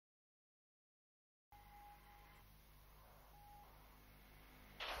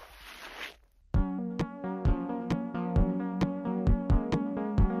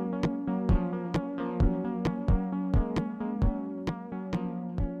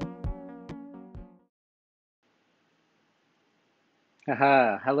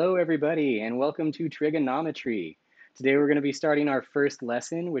Haha, hello everybody, and welcome to trigonometry. Today we're going to be starting our first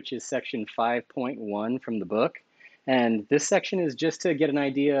lesson, which is section 5.1 from the book. And this section is just to get an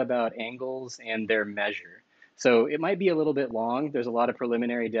idea about angles and their measure. So it might be a little bit long. There's a lot of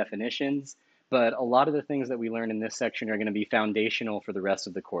preliminary definitions, but a lot of the things that we learn in this section are going to be foundational for the rest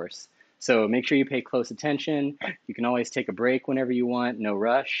of the course. So make sure you pay close attention. You can always take a break whenever you want, no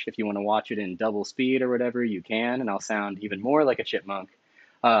rush. If you want to watch it in double speed or whatever, you can, and I'll sound even more like a chipmunk.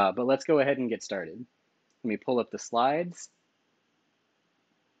 But let's go ahead and get started. Let me pull up the slides.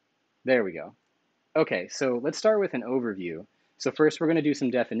 There we go. Okay, so let's start with an overview. So first we're going to do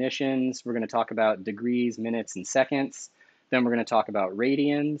some definitions. We're going to talk about degrees, minutes, and seconds. Then we're going to talk about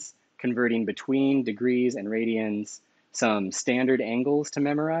radians, converting between degrees and radians, some standard angles to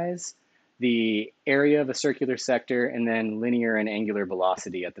memorize, the area of a circular sector, and then linear and angular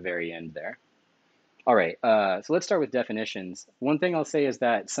velocity at the very end there. All right, so let's start with definitions. One thing I'll say is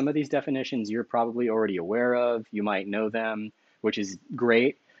that some of these definitions you're probably already aware of. You might know them, which is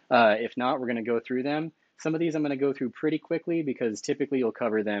great. If not, we're going to go through them. Some of these I'm going to go through pretty quickly because typically you'll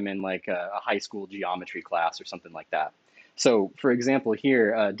cover them in like a high school geometry class or something like that. So for example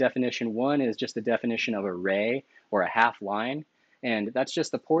here, definition one is just the definition of a ray or a half line. And that's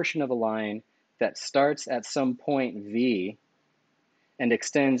just the portion of a line that starts at some point V and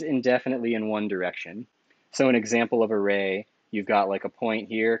extends indefinitely in one direction. So an example of a ray, you've got like a point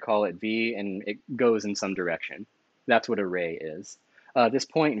here, call it V, and it goes in some direction. That's what a ray is. This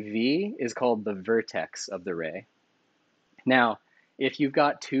point V is called the vertex of the ray. Now, if you've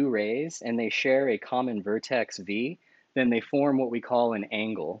got two rays and they share a common vertex V, then they form what we call an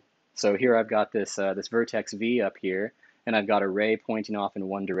angle. So here I've got this vertex V up here, and I've got a ray pointing off in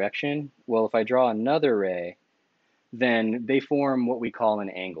one direction. Well, if I draw another ray, then they form what we call an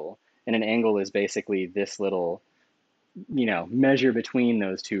angle. And an angle is basically this little, measure between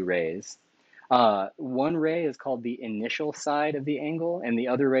those two rays. One ray is called the initial side of the angle, and the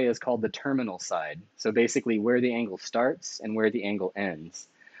other ray is called the terminal side. So basically where the angle starts and where the angle ends.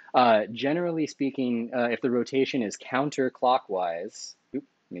 Generally speaking, if the rotation is counterclockwise, let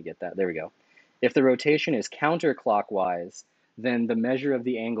me get that, there we go. If the rotation is counterclockwise, then the measure of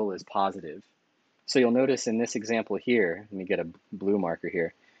the angle is positive. So you'll notice in this example here, let me get a blue marker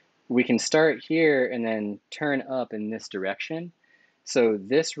here, we can start here and then turn up in this direction. So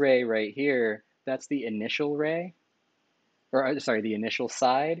this ray right here, that's the initial ray, or sorry, the initial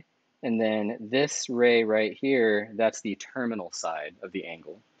side. And then this ray right here, that's the terminal side of the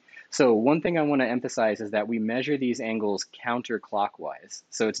angle. So one thing I want to emphasize is that we measure these angles counterclockwise.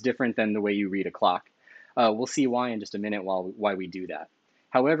 So it's different than the way you read a clock. We'll see why in just a minute why we do that.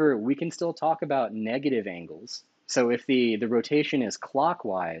 However, we can still talk about negative angles. So if the rotation is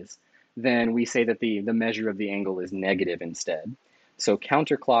clockwise, then we say that the measure of the angle is negative instead. So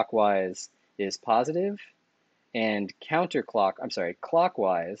counterclockwise is positive, and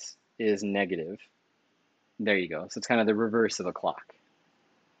clockwise is negative. There you go. So it's kind of the reverse of a clock.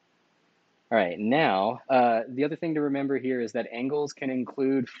 All right, now, the other thing to remember here is that angles can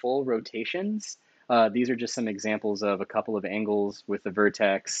include full rotations. These are just some examples of a couple of angles with the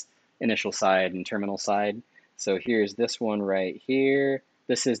vertex, initial side, and terminal side. So here's this one right here.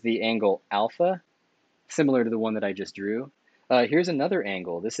 This is the angle alpha, similar to the one that I just drew. Here's another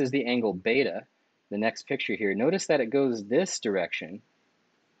angle. This is the angle beta, the next picture here. Notice that it goes this direction,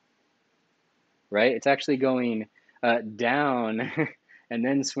 right? It's actually going down and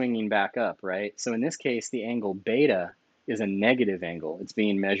then swinging back up, right? So in this case, the angle beta is a negative angle. It's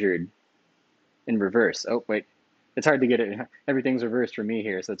being measured in reverse. Oh, wait, it's hard to get it. Everything's reversed for me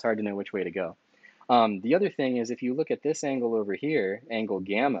here, so it's hard to know which way to go. The other thing is if you look at this angle over here, angle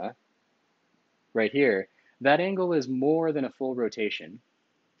gamma, right here, that angle is more than a full rotation.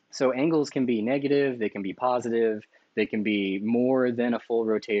 So angles can be negative, they can be positive, they can be more than a full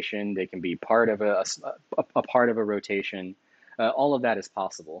rotation, they can be part of a part of a rotation. All of that is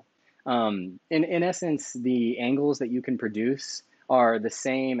possible. In essence, the angles that you can produce are the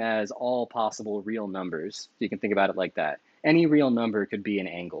same as all possible real numbers. So you can think about it like that. Any real number could be an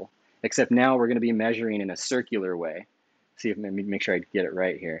angle, except now we're going to be measuring in a circular way. See if let me make sure I get it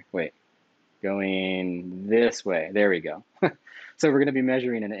right here. Wait, going this way. There we go. So we're going to be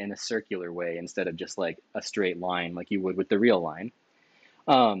measuring in a circular way instead of just like a straight line like you would with the real line.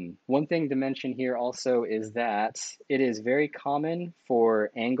 One thing to mention here also is that it is very common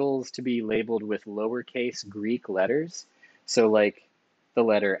for angles to be labeled with lowercase Greek letters. So like the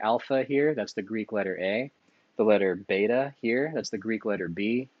letter alpha here, that's the Greek letter A. The letter beta here, that's the Greek letter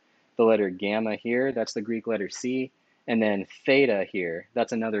B. The letter gamma here, that's the Greek letter C. And then theta here,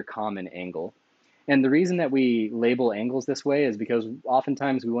 that's another common angle. And the reason that we label angles this way is because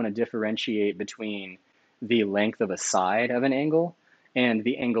oftentimes we want to differentiate between the length of a side of an angle and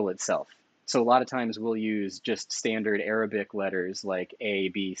the angle itself. So a lot of times we'll use just standard Arabic letters like A,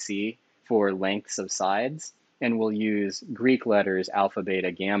 B, C for lengths of sides, and we'll use Greek letters alpha,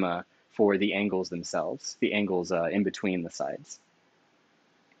 beta, gamma for the angles themselves, the angles in between the sides.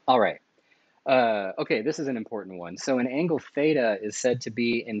 All right. Okay, this is an important one. So an angle theta is said to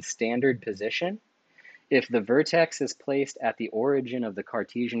be in standard position if the vertex is placed at the origin of the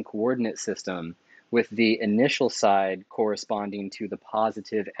Cartesian coordinate system with the initial side corresponding to the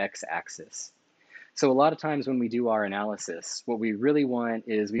positive x-axis. So a lot of times when we do our analysis, what we really want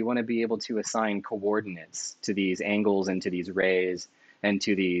is we want to be able to assign coordinates to these angles and to these rays and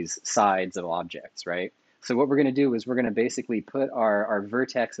to these sides of objects, right? So what we're going to do is we're going to basically put our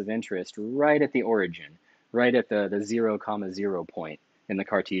vertex of interest right at the origin, right at the 0, 0 point in the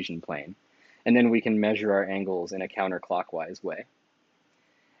Cartesian plane. And then we can measure our angles in a counterclockwise way.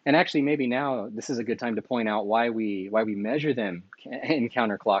 And actually, maybe now this is a good time to point out why we measure them in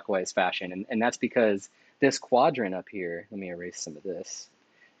counterclockwise fashion. And that's because this quadrant up here, let me erase some of this.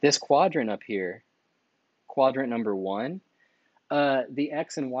 This quadrant up here, quadrant number 1, the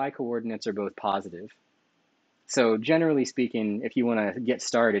x and y coordinates are both positive. So generally speaking, if you want to get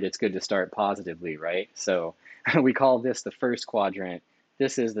started, it's good to start positively, right? So we call this the first quadrant.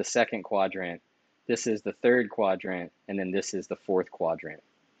 This is the second quadrant. This is the third quadrant. And then this is the fourth quadrant.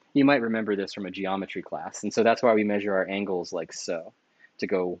 You might remember this from a geometry class. And so that's why we measure our angles like so, to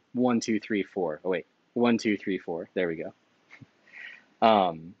go 1, 2, 3, 4. Oh, wait, 1, 2, 3, 4. There we go.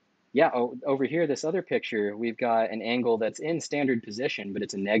 Yeah, over here, this other picture, we've got an angle that's in standard position, but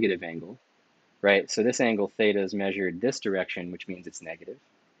it's a negative angle, right? So this angle theta is measured this direction, which means it's negative.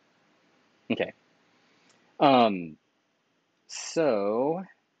 Okay. So,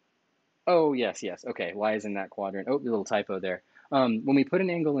 oh, yes, yes. Okay, y is in that quadrant. Oh, the little typo there. When we put an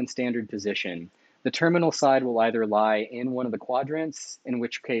angle in standard position, the terminal side will either lie in one of the quadrants, in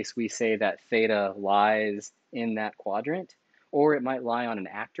which case we say that theta lies in that quadrant, or it might lie on an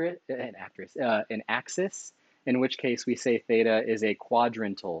axis, in which case we say theta is a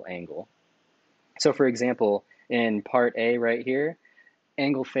quadrantal angle. So for example, in part A right here,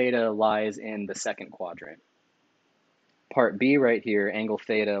 angle theta lies in the second quadrant. Part B right here, angle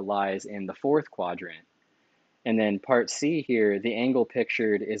theta lies in the fourth quadrant. And then part C here, the angle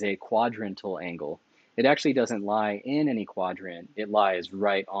pictured is a quadrantal angle. It actually doesn't lie in any quadrant. It lies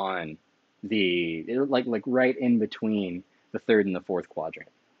right on like right in between the third and the fourth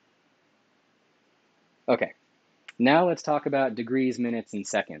quadrant. Okay, now let's talk about degrees, minutes, and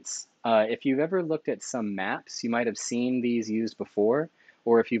seconds. If you've ever looked at some maps, you might have seen these used before,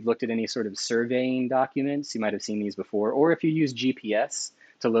 or if you've looked at any sort of surveying documents, you might have seen these before, or if you use GPS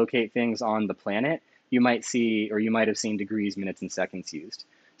to locate things on the planet, you might see, or you might have seen degrees, minutes, and seconds used.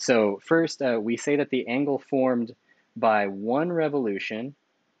 So first, we say that the angle formed by one revolution,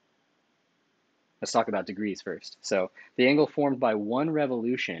 let's talk about degrees first. So the angle formed by one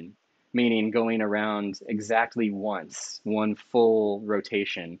revolution, meaning going around exactly once, one full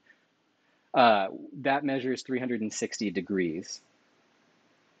rotation, that measures 360 degrees.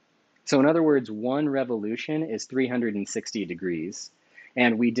 So in other words, one revolution is 360 degrees.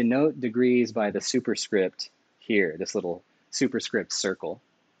 And we denote degrees by the superscript here, this little superscript circle.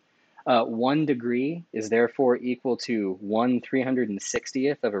 1 degree is therefore equal to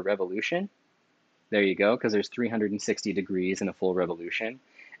 1/360th of a revolution. There you go, because there's 360 degrees in a full revolution.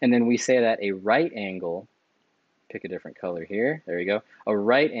 And then we say that a right angle, pick a different color here, there you go. A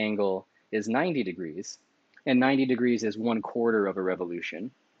right angle is 90 degrees, and 90 degrees is 1/4 of a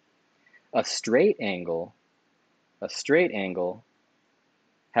revolution. A straight angle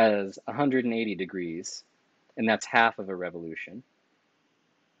has 180 degrees, and that's half of a revolution,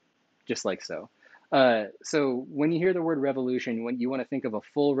 just like so. So when you hear the word revolution, when you want to think of a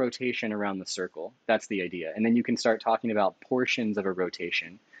full rotation around the circle, that's the idea. And then you can start talking about portions of a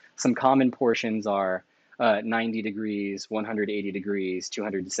rotation. Some common portions are 90 degrees, 180 degrees,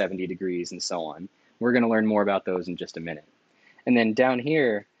 270 degrees, and so on. We're going to learn more about those in just a minute. And then down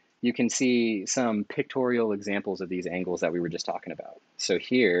here, you can see some pictorial examples of these angles that we were just talking about. So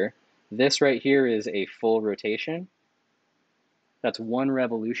here, this right here is a full rotation. That's one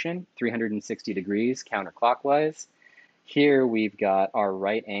revolution, 360 degrees counterclockwise. Here we've got our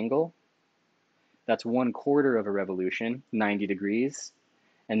right angle. That's 1/4 of a revolution, 90 degrees.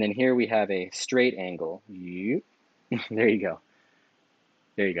 And then here we have a straight angle. There you go.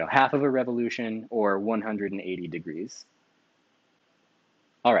 There you go. Half of a revolution, or 180 degrees.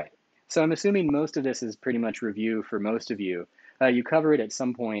 All right. So I'm assuming most of this is pretty much review for most of you. You cover it at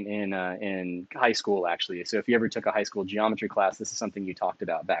some point in high school, actually. So if you ever took a high school geometry class, this is something you talked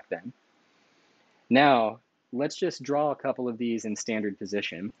about back then. Now, let's just draw a couple of these in standard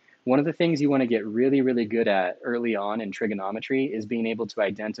position. One of the things you want to get really, really good at early on in trigonometry is being able to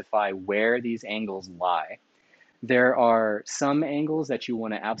identify where these angles lie. There are some angles that you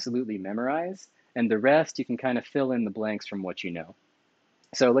want to absolutely memorize, and the rest you can kind of fill in the blanks from what you know.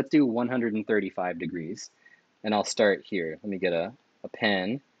 So let's do 135 degrees, and I'll start here. Let me get a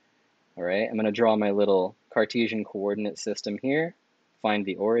pen. All right, I'm going to draw my little Cartesian coordinate system here, find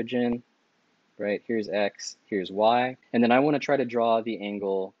the origin, right? Here's X, here's Y, and then I want to try to draw the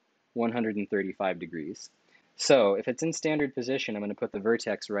angle 135 degrees. So if it's in standard position, I'm going to put the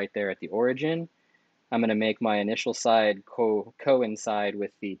vertex right there at the origin. I'm going to make my initial side coincide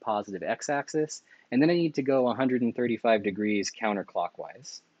with the positive x-axis, and then I need to go 135 degrees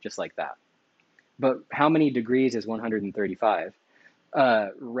counterclockwise, just like that. But how many degrees is 135?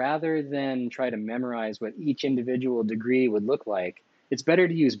 Rather than try to memorize what each individual degree would look like, it's better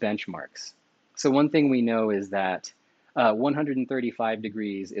to use benchmarks. So one thing we know is that 135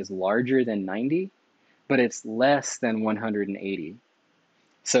 degrees is larger than 90, but it's less than 180.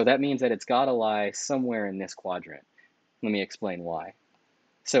 So that means that it's got to lie somewhere in this quadrant. Let me explain why.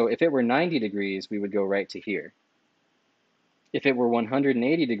 So if it were 90 degrees, we would go right to here. If it were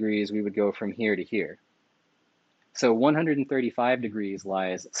 180 degrees, we would go from here to here. So 135 degrees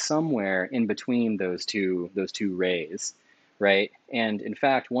lies somewhere in between those two rays, right? And in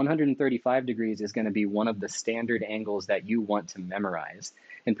fact, 135 degrees is going to be one of the standard angles that you want to memorize,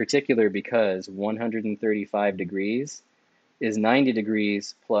 in particular because 135 degrees is 90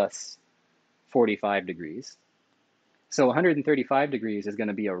 degrees plus 45 degrees. So 135 degrees is going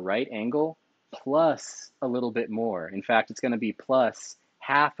to be a right angle plus a little bit more. In fact, it's going to be plus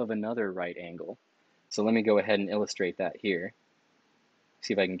half of another right angle. So let me go ahead and illustrate that here.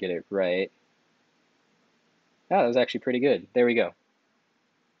 See if I can get it right. Oh, that was actually pretty good. There we go.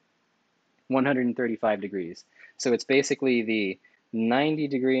 135 degrees. So it's basically the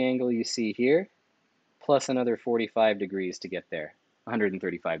 90-degree angle you see here plus another 45 degrees to get there.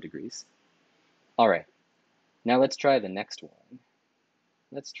 135 degrees. All right. Now let's try the next one.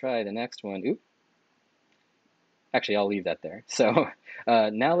 Let's try the next one. Oop. Actually, I'll leave that there. So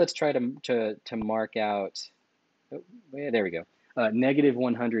now let's try to mark out, oh, there we go, negative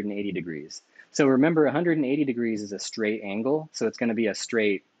 180 degrees. So remember, 180 degrees is a straight angle, so it's going to be a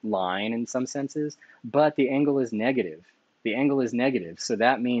straight line in some senses, but the angle is negative. The angle is negative, so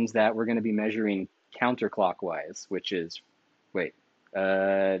that means that we're going to be measuring counterclockwise, which is, wait,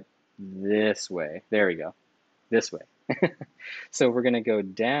 this way. There we go, this way. So we're going to go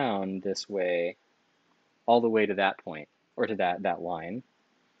down this way all the way to that point, or to that line.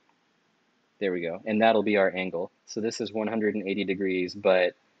 There we go, and that'll be our angle. So this is 180 degrees,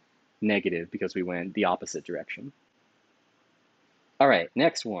 but negative because we went the opposite direction. All right,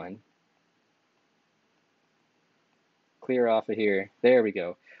 next one. Clear off of here. There we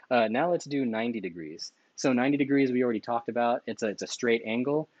go. Now let's do 90 degrees. So 90 degrees we already talked about. It's a straight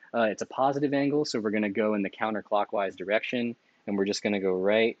angle. It's a positive angle, so we're going to go in the counterclockwise direction, and we're just going to go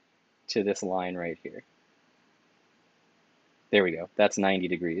right to this line right here. There we go. That's 90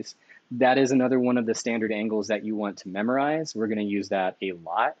 degrees. That is another one of the standard angles that you want to memorize. We're going to use that a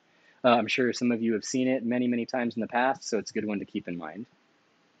lot. I'm sure some of you have seen it many, many times in the past, so it's a good one to keep in mind.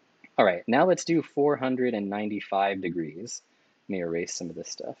 All right, now let's do 495 degrees. Let me erase some of this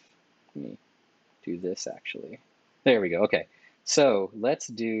stuff. Let me do this actually. There we go. Okay, so let's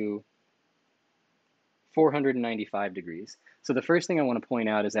do 495 degrees. So the first thing I want to point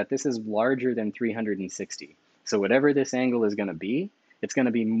out is that this is larger than 360. So whatever this angle is going to be, it's going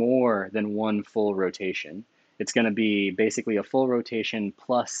to be more than one full rotation. It's going to be basically a full rotation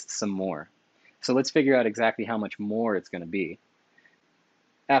plus some more. So let's figure out exactly how much more it's going to be.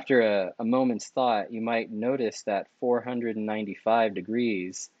 After a moment's thought, you might notice that 495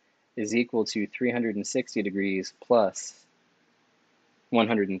 degrees is equal to 360 degrees plus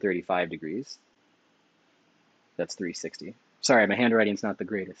 135 degrees. That's 360. Sorry, my handwriting's not the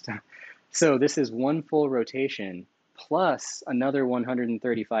greatest. So this is one full rotation plus another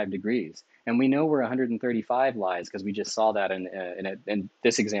 135 degrees. And we know where 135 lies because we just saw that in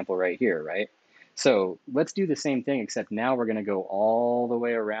this example right here, right? So let's do the same thing, except now we're going to go all the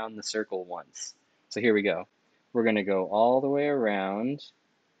way around the circle once. So here we go. We're going to go all the way around,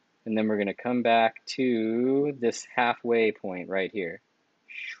 and then we're going to come back to this halfway point right here.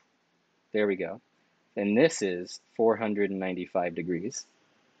 There we go. And this is 495 degrees.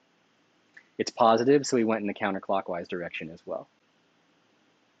 It's positive, so we went in the counterclockwise direction as well.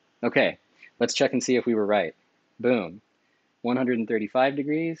 Okay, let's check and see if we were right. Boom. 135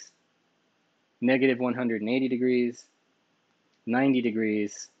 degrees, negative 180 degrees, 90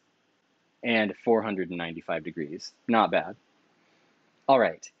 degrees, and 495 degrees. Not bad. All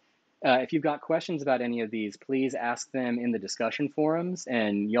right. If you've got questions about any of these, please ask them in the discussion forums,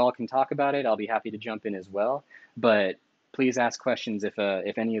 and y'all can talk about it. I'll be happy to jump in as well. But please ask questions if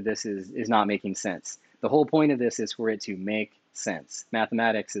any of this is not making sense. The whole point of this is for it to make sense.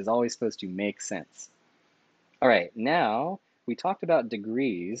 Mathematics is always supposed to make sense. All right, now we talked about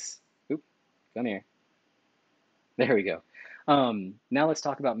degrees. Oop, come here. There we go. Now let's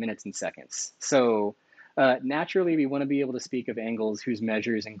talk about minutes and seconds. So naturally, we want to be able to speak of angles whose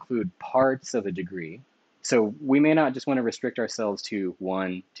measures include parts of a degree. So we may not just want to restrict ourselves to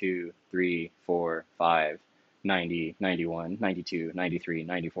 1, 2, 3, 4, 5, 90, 91, 92, 93,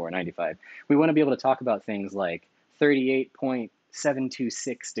 94, 95. We want to be able to talk about things like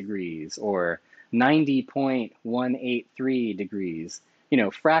 38.726 degrees or 90.183 degrees,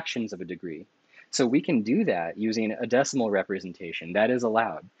 fractions of a degree. So we can do that using a decimal representation. That is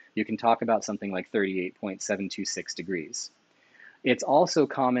allowed. You can talk about something like 38.726 degrees. It's also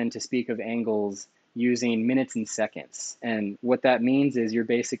common to speak of angles using minutes and seconds. And what that means is you're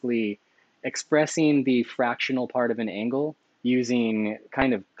basically expressing the fractional part of an angle using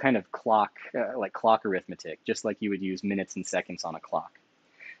kind of clock, like clock arithmetic, just like you would use minutes and seconds on a clock.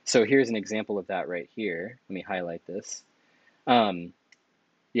 So here's an example of that right here. Let me highlight this.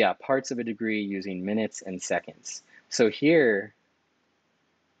 Yeah, parts of a degree using minutes and seconds. So here,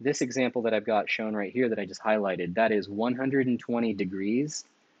 this example that I've got shown right here that I just highlighted, that is 120 degrees,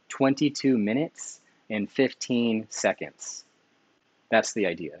 22 minutes, and 15 seconds. That's the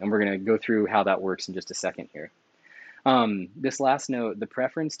idea. And we're going to go through how that works in just a second here. This last note, the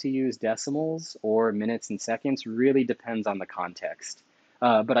preference to use decimals or minutes and seconds really depends on the context.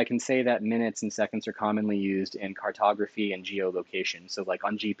 But I can say that minutes and seconds are commonly used in cartography and geolocation. So like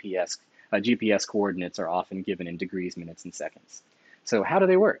on GPS, GPS coordinates are often given in degrees, minutes, and seconds. So how do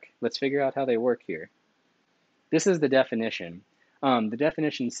they work? Let's figure out how they work here. This is the definition. The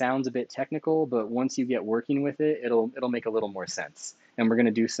definition sounds a bit technical, but once you get working with it, it'll make a little more sense. And we're going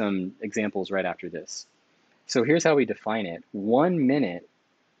to do some examples right after this. So here's how we define it. 1 minute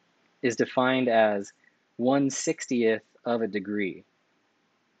is defined as 1/60th of a degree,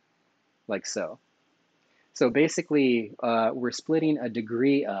 like so. So basically, we're splitting a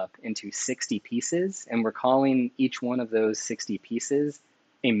degree up into 60 pieces, and we're calling each one of those 60 pieces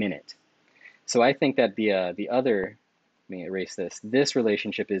a minute. So I think that the other, let me erase this, this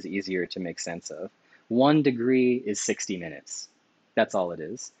relationship is easier to make sense of. 1 degree is 60 minutes. That's all it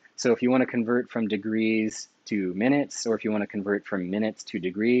is. So if you want to convert from degrees to minutes, or if you want to convert from minutes to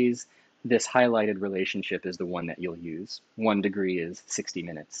degrees, this highlighted relationship is the one that you'll use. 1 degree is 60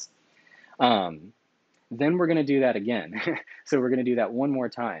 minutes. Then we're going to do that again. So we're going to do that one more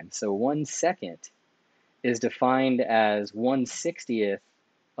time. So 1 second is defined as 1/60th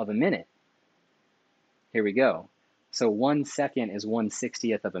of a minute. Here we go. So 1 second is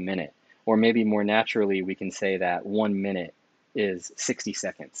 1/60th of a minute. Or maybe more naturally, we can say that 1 minute is 60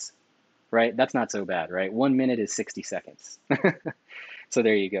 seconds, right? That's not so bad, right? 1 minute is 60 seconds. So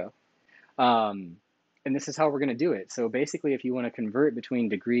there you go. And this is how we're going to do it. So basically, if you want to convert between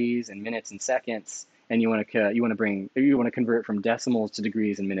degrees and minutes and seconds, and you want to convert from decimals to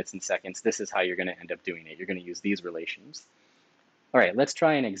degrees and minutes and seconds, this is how you're going to end up doing it. You're going to use these relations. All right, let's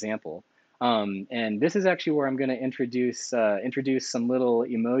try an example. And this is actually where I'm going to introduce some little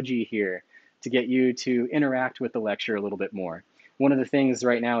emoji here to get you to interact with the lecture a little bit more. One of the things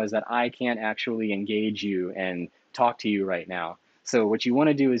right now is that I can't actually engage you and talk to you right now. So what you want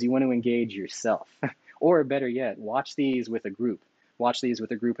to do is you want to engage yourself. Or better yet, watch these with a group. Watch these with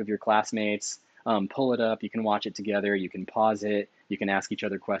a group of your classmates. Pull it up. You can watch it together. You can pause it. You can ask each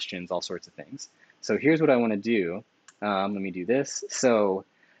other questions, all sorts of things. So here's what I want to do. Let me do this. So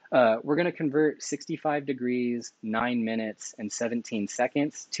we're going to convert 65 degrees, 9 minutes, and 17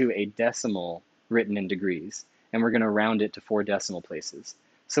 seconds to a decimal written in degrees. And we're going to round it to 4 decimal places.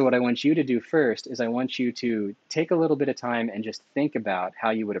 So what I want you to do first is I want you to take a little bit of time and just think about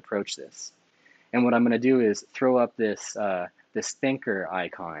how you would approach this. And what I'm going to do is throw up this thinker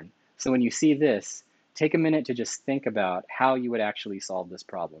icon. So when you see this, take a minute to just think about how you would actually solve this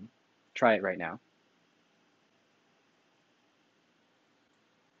problem. Try it right now.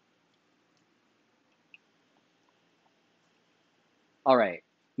 All right,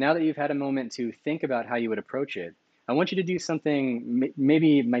 now that you've had a moment to think about how you would approach it, I want you to do something,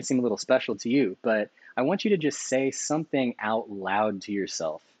 maybe it might seem a little special to you, but I want you to just say something out loud to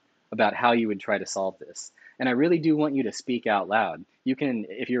yourself about how you would try to solve this. And I really do want you to speak out loud. You can,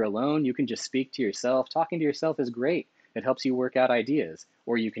 if you're alone, you can just speak to yourself. Talking to yourself is great. It helps you work out ideas.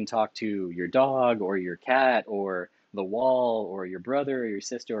 Or you can talk to your dog or your cat or the wall or your brother or your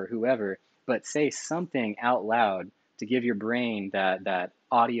sister or whoever, but say something out loud to give your brain that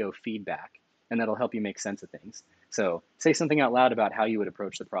audio feedback, and that'll help you make sense of things. So say something out loud about how you would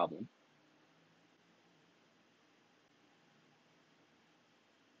approach the problem.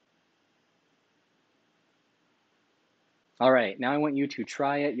 All right, now I want you to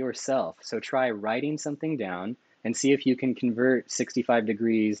try it yourself. So try writing something down and see if you can convert 65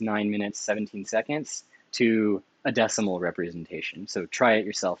 degrees, 9 minutes, 17 seconds to a decimal representation. So try it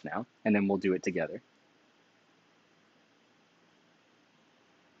yourself now, and then we'll do it together.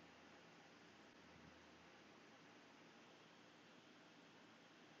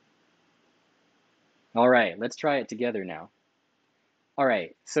 All right, let's try it together now. All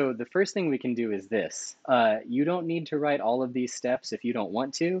right, so the first thing we can do is this. You don't need to write all of these steps if you don't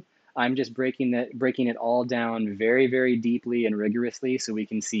want to. I'm just breaking it all down very, very deeply and rigorously so we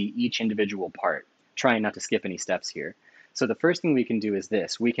can see each individual part, trying not to skip any steps here. So the first thing we can do is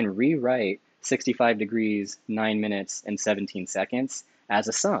this. We can rewrite 65 degrees, 9 minutes, and 17 seconds as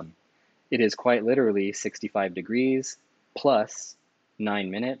a sum. It is quite literally 65 degrees plus 9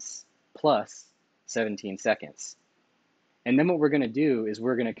 minutes plus 17 seconds. And then what we're going to do is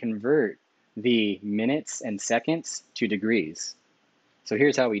we're going to convert the minutes and seconds to degrees. So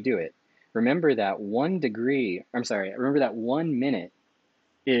here's how we do it. Remember that 1 minute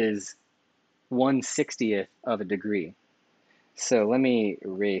is 1/60th of a degree. So let me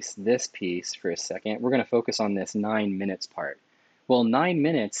erase this piece for a second. We're going to focus on this 9 minutes part. Well, 9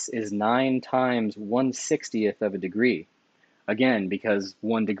 minutes is 9 times 1/60th of a degree. Again, because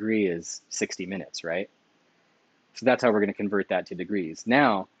 1 degree is 60 minutes, right? So that's how we're going to convert that to degrees.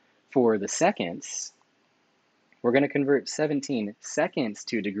 Now, for the seconds, we're going to convert 17 seconds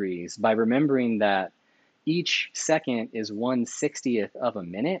to degrees by remembering that each second is 1/60th of a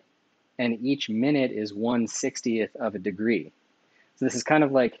minute, and each minute is 1/60th of a degree. So this is kind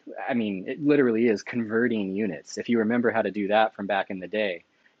of like, I mean, it literally is converting units. If you remember how to do that from back in the day,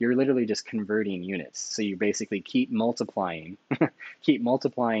 you're literally just converting units. So you basically keep multiplying, keep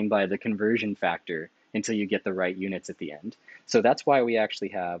multiplying by the conversion factor until you get the right units at the end. So that's why we actually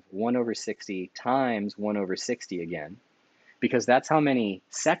have 1/60 times 1/60 again, because that's how many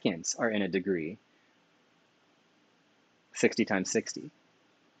seconds are in a degree. 60 times 60.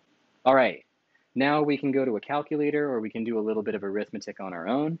 All right, now we can go to a calculator, or we can do a little bit of arithmetic on our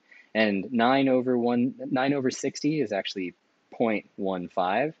own. And 9/60 is actually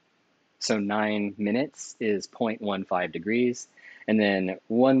 0.15. So 9 minutes is 0.15 degrees. And then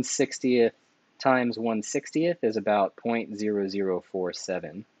 1/60th times 1/60th is about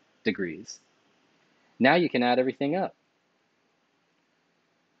 0.0047 degrees. Now you can add everything up.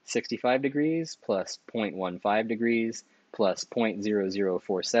 65 degrees plus 0.15 degrees plus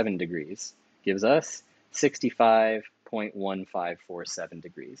 0.0047 degrees gives us 65.1547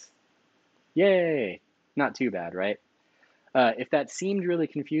 degrees. Yay! Not too bad, right? If that seemed really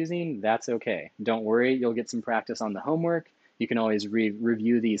confusing, that's okay. Don't worry, you'll get some practice on the homework. You can always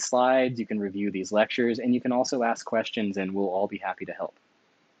review these slides, you can review these lectures, and you can also ask questions, and we'll all be happy to help.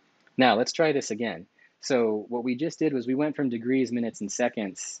 Now, let's try this again. So what we just did was we went from degrees, minutes, and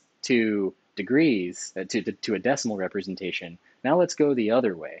seconds to degrees, to a decimal representation. Now let's go the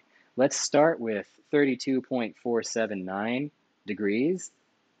other way. Let's start with 32.479 degrees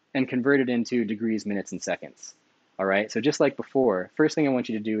and convert it into degrees, minutes, and seconds. All right, so just like before, first thing I want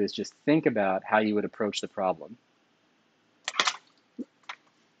you to do is just think about how you would approach the problem.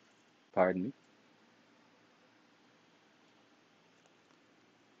 Pardon me.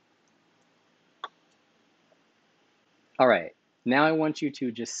 All right, now I want you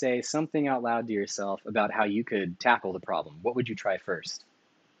to just say something out loud to yourself about how you could tackle the problem. What would you try first?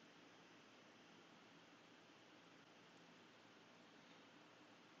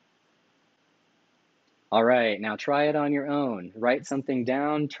 All right, now try it on your own. Write something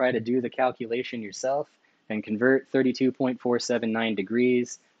down, try to do the calculation yourself, and convert 32.479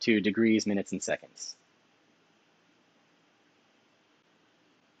 degrees to degrees, minutes, and seconds.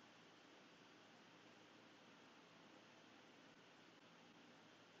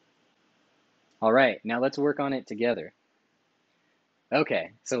 All right, now let's work on it together.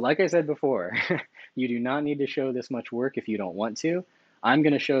 Okay, so like I said before, you do not need to show this much work if you don't want to. I'm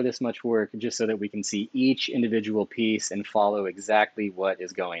going to show this much work just so that we can see each individual piece and follow exactly what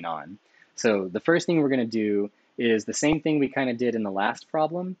is going on. So the first thing we're going to do is the same thing we kind of did in the last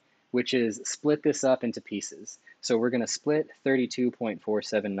problem, which is split this up into pieces. So we're going to split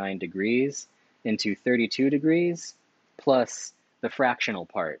 32.479 degrees into 32 degrees plus the fractional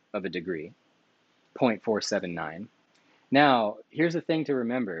part of a degree, 0.479. Now, here's the thing to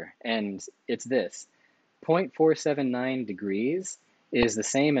remember, and it's this. 0.479 degrees is the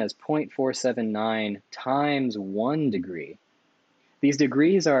same as 0.479 times 1 degree. These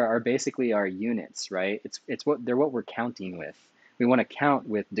degrees are basically our units, right? They're what we're counting with. We want to count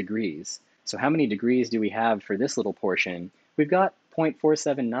with degrees. So how many degrees do we have for this little portion? We've got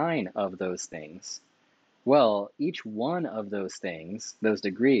 0.479 of those things. Well, each one of those things, those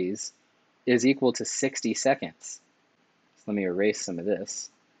degrees, is equal to 60 seconds. So let me erase some of this.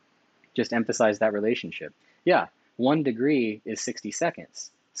 Just emphasize that relationship. Yeah, 1 degree is 60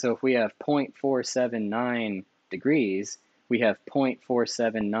 seconds. So if we have 0.479 degrees, we have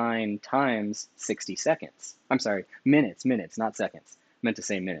 0.479 times 60 seconds. I'm sorry, minutes, not seconds. I meant to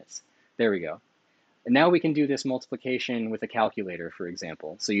say minutes. There we go. And now we can do this multiplication with a calculator, for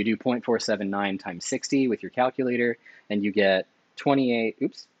example. So you do 0.479 times 60 with your calculator, and you get 28,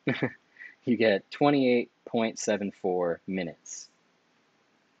 oops, you get 28.74 minutes,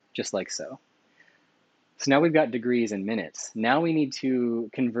 just like so. So now we've got degrees and minutes. Now we need to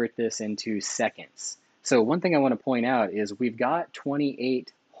convert this into seconds. So one thing I want to point out is we've got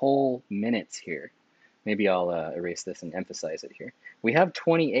 28 whole minutes here. Maybe I'll erase this and emphasize it here. We have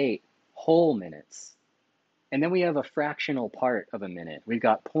 28 whole minutes. And then we have a fractional part of a minute. We've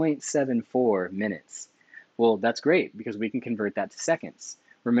got 0.74 minutes. Well, that's great because we can convert that to seconds.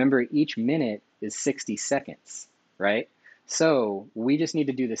 Remember, each minute is 60 seconds, right? So we just need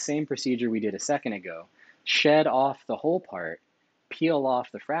to do the same procedure we did a second ago. Shed off the whole part, peel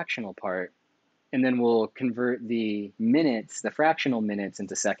off the fractional part, and then we'll convert the minutes, the fractional minutes,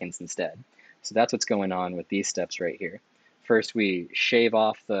 into seconds instead. So that's what's going on with these steps right here. First, we shave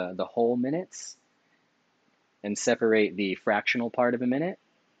off the whole minutes and separate the fractional part of a minute.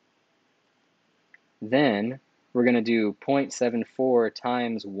 Then we're going to do 0.74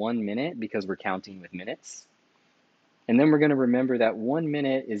 times 1 minute because we're counting with minutes. And then we're going to remember that 1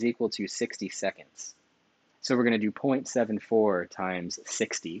 minute is equal to 60 seconds. So we're going to do 0.74 times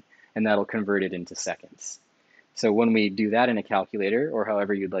 60, and that'll convert it into seconds. So when we do that in a calculator, or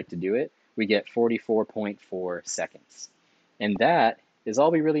however you'd like to do it, we get 44.4 seconds. And that is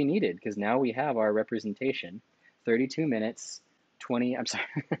all we really needed, because now we have our representation. 32 minutes,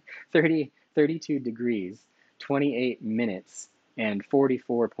 32 degrees, 28 minutes, and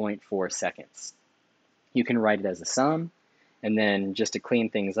 44.4 seconds. You can write it as a sum, and then just to clean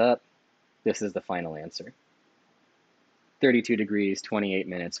things up, this is the final answer. 32 degrees, 28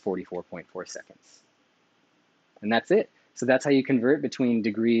 minutes, 44.4 seconds. And that's it. So that's how you convert between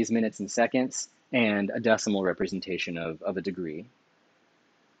degrees, minutes, and seconds, and a decimal representation of a degree.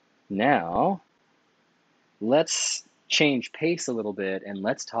 Now, let's change pace a little bit and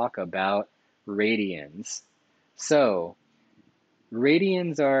let's talk about radians. So,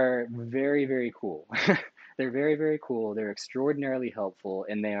 radians are very, very cool. They're very, very cool. They're extraordinarily helpful,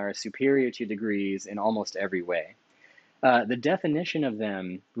 and they are superior to degrees in almost every way. The definition of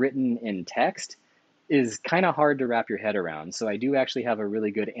them written in text is kind of hard to wrap your head around. So I do actually have a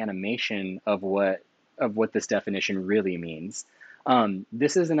really good animation of what this definition really means.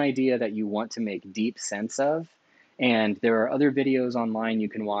 This is an idea that you want to make deep sense of, and there are other videos online you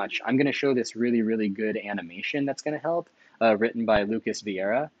can watch. I'm going to show this really, really good animation that's going to help, written by Lucas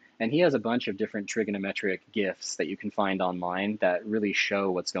Vieira, and he has a bunch of different trigonometric GIFs that you can find online that really show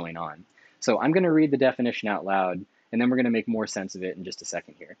what's going on. So I'm going to read the definition out loud, and then we're going to make more sense of it in just a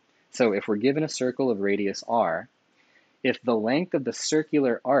second here. So if we're given a circle of radius r, if the length of the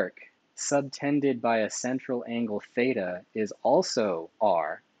circular arc subtended by a central angle theta is also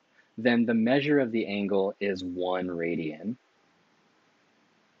r, then the measure of the angle is 1 radian.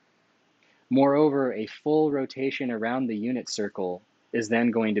 Moreover, a full rotation around the unit circle is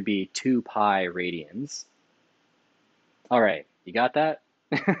then going to be 2 pi radians. All right, you got that?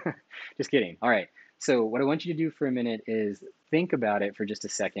 Just kidding. All right. So what I want you to do for a minute is think about it for just a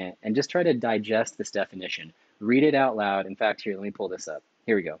second and just try to digest this definition. Read it out loud. In fact, here, let me pull this up.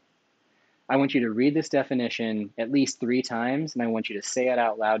 Here we go. I want you to read this definition at least 3 times, and I want you to say it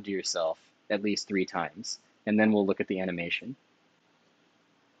out loud to yourself at least 3 times. And then we'll look at the animation.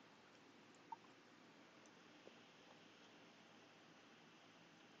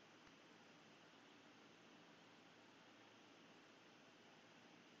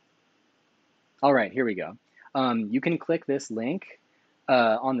 All right, here we go. You can click this link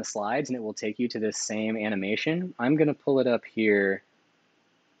on the slides, and it will take you to this same animation. I'm going to pull it up here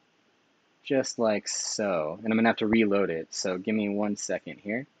just like so, and I'm going to have to reload it. So give me 1 second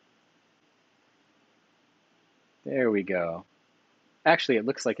here. There we go. Actually, it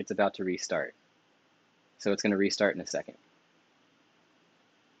looks like it's about to restart. So it's going to restart in a second.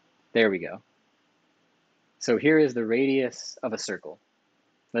 There we go. So here is the radius of a circle.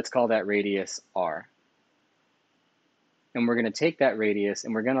 Let's call that radius r. And we're going to take that radius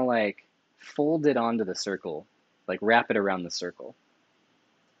and we're going to like fold it onto the circle, like wrap it around the circle.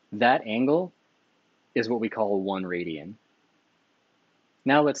 That angle is what we call 1 radian.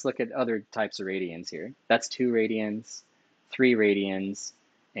 Now let's look at other types of radians here. That's 2 radians, 3 radians,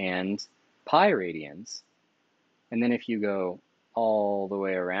 and pi radians. And then if you go all the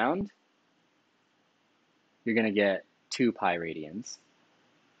way around, you're going to get 2 pi radians.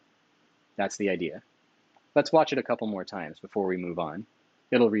 That's the idea. Let's watch it a couple more times before we move on.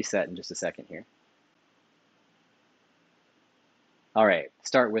 It'll reset in just a second here. All right,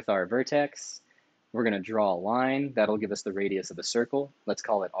 start with our vertex. We're going to draw a line. That'll give us the radius of a circle. Let's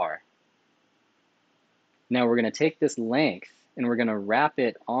call it r. Now we're going to take this length and we're going to wrap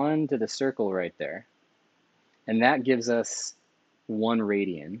it onto the circle right there. And that gives us 1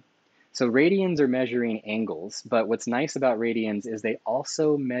 radian. So radians are measuring angles, but what's nice about radians is they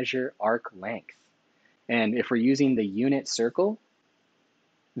also measure arc length. And if we're using the unit circle,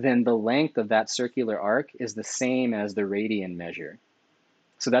 then the length of that circular arc is the same as the radian measure.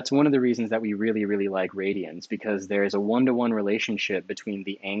 So that's one of the reasons that we really, really like radians, because there's a one-to-one relationship between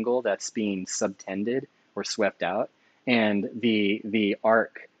the angle that's being subtended or swept out and the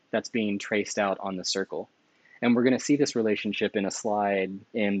arc that's being traced out on the circle. And we're going to see this relationship in a slide,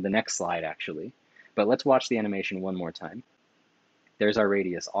 in the next slide actually. But let's watch the animation one more time. There's our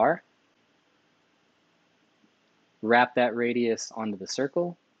radius r. Wrap that radius onto the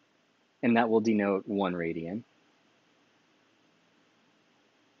circle, and that will denote 1 radian.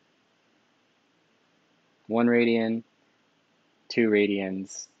 1 radian, 2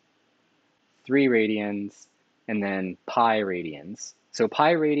 radians, 3 radians, and then pi radians. So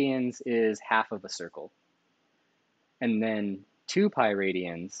pi radians is half of a circle. And then 2 pi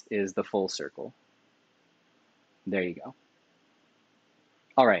radians is the full circle. There you go.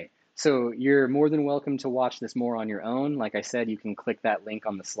 All right, so you're more than welcome to watch this more on your own. Like I said, you can click that link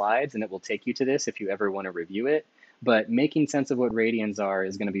on the slides and it will take you to this if you ever want to review it. But making sense of what radians are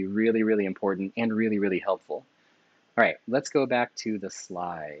is going to be really, really important and really, really helpful. All right, let's go back to the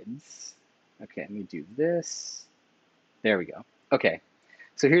slides. Okay, let me do this. There we go. Okay,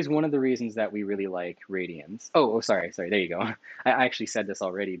 so here's one of the reasons that we really like radians. Sorry, there you go. I actually said this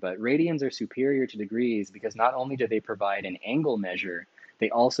already, but radians are superior to degrees because not only do they provide an angle measure,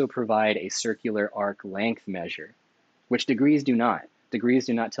 they also provide a circular arc length measure, which degrees do not. Degrees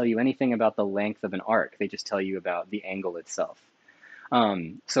do not tell you anything about the length of an arc. They just tell you about the angle itself.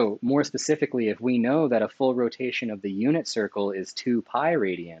 So more specifically, if we know that a full rotation of the unit circle is 2 pi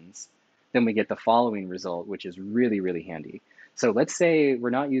radians, then we get the following result, which is really, really handy. So let's say we're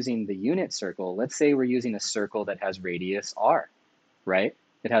not using the unit circle. Let's say we're using a circle that has radius r, right?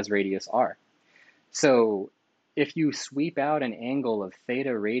 It has radius r. So if you sweep out an angle of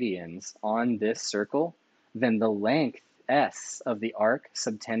theta radians on this circle, then the length s of the arc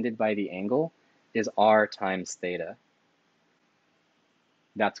subtended by the angle is r times theta.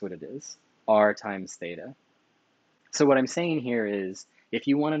 That's what it is, r times theta. So what I'm saying here is, if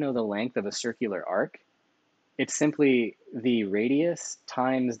you want to know the length of a circular arc, it's simply the radius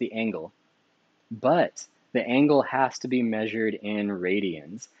times the angle. But the angle has to be measured in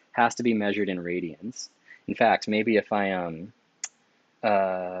radians, In fact, maybe if I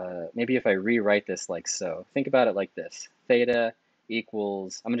rewrite this like so, think about it like this. Theta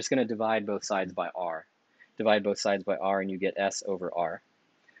equals, I'm just going to divide both sides by r. Divide both sides by r and you get s over r.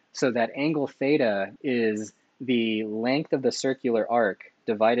 So that angle theta is the length of the circular arc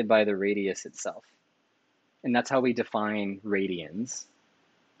divided by the radius itself. And that's how we define radians.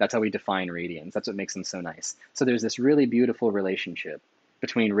 That's what makes them so nice. So there's this really beautiful relationship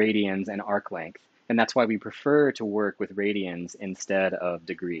between radians and arc length. And that's why we prefer to work with radians instead of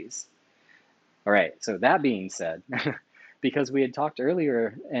degrees. All right, so that being said, because we had talked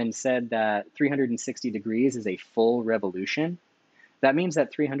earlier and said that 360 degrees is a full revolution, that means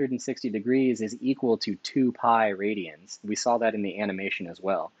that 360 degrees is equal to 2 pi radians. We saw that in the animation as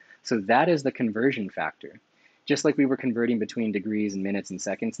well. So that is the conversion factor. Just like we were converting between degrees and minutes and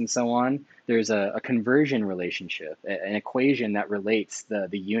seconds and so on, there's a conversion relationship, an equation that relates the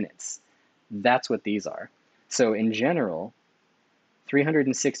units. That's what these are. So in general,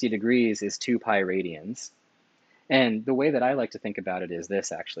 360 degrees is 2 pi radians. And the way that I like to think about it is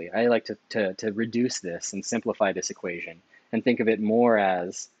this, actually. I like to reduce this and simplify this equation and think of it more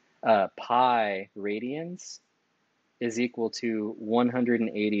as pi radians is equal to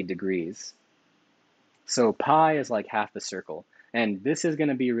 180 degrees. So pi is like half the circle. And this is going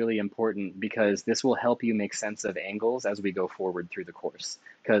to be really important because this will help you make sense of angles as we go forward through the course.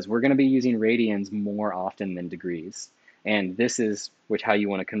 Because we're going to be using radians more often than degrees. And this is how you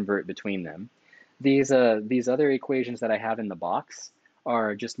want to convert between them. These other equations that I have in the box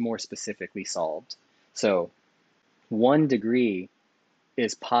are just more specifically solved. So 1 degree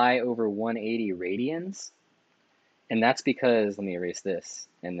is pi over 180 radians. And that's because, let me erase this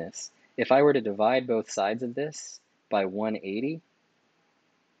and this. If I were to divide both sides of this by 180,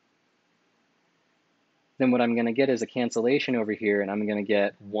 then what I'm going to get is a cancellation over here, and I'm going to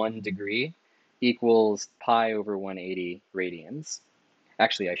get 1 degree equals pi over 180 radians.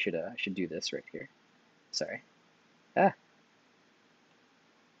 Actually, I should do this right here. Sorry. There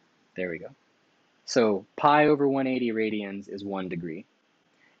we go. So pi over 180 radians is 1 degree.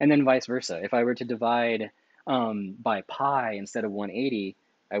 And then vice versa. If I were to divide by pi instead of 180,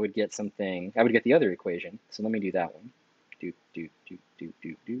 I would get the other equation. So let me do that one.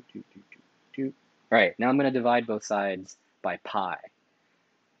 All right, now I'm going to divide both sides by pi.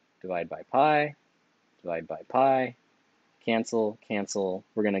 Divide by pi, divide by pi, cancel, cancel.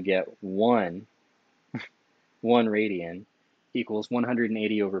 We're going to get 1 radian equals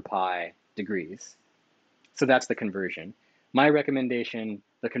 180 over pi degrees. So that's the conversion. My recommendation,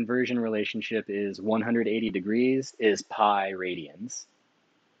 the conversion relationship is 180 degrees is pi radians.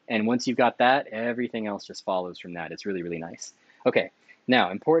 And once you've got that, everything else just follows from that. It's really, really nice. Okay, now,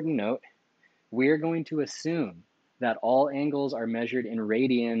 important note, we're going to assume that all angles are measured in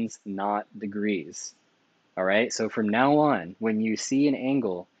radians, not degrees. All right, so from now on, when you see an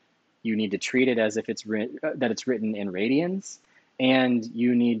angle, you need to treat it as if it's written in radians, and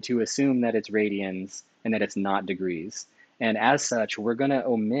you need to assume that it's radians and that it's not degrees. And as such, we're going to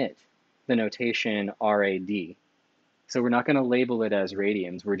omit the notation RAD. So we're not going to label it as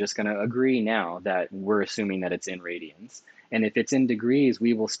radians. We're just going to agree now that we're assuming that it's in radians. And if it's in degrees,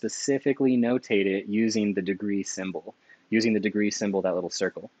 we will specifically notate it using the degree symbol. Using the degree symbol, that little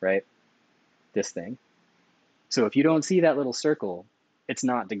circle, right? This thing. So if you don't see that little circle, it's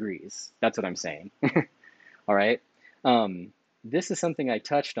not degrees. That's what I'm saying. All right. This is something I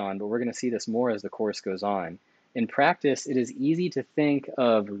touched on, but we're going to see this more as the course goes on. In practice, it is easy to think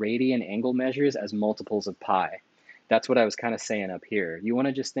of radian angle measures as multiples of pi. That's what I was kind of saying up here. You want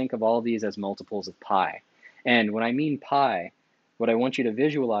to just think of all these as multiples of pi. And when I mean pi, what I want you to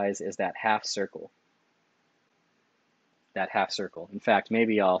visualize is that half circle. That half circle. In fact,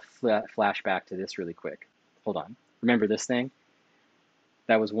 maybe I'll flash back to this really quick. Hold on. Remember this thing?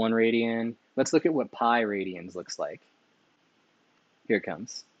 That was 1 radian. Let's look at what pi radians looks like. Here it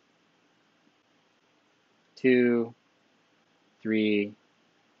comes. 2, 3,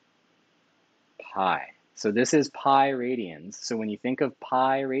 pi. So this is pi radians. So when you think of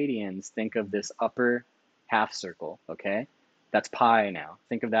pi radians, think of this upper half circle, okay? That's pi now.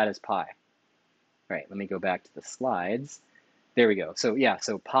 Think of that as pi. All right, let me go back to the slides. There we go. So yeah,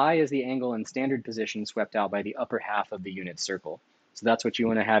 so pi is the angle in standard position swept out by the upper half of the unit circle. So that's what you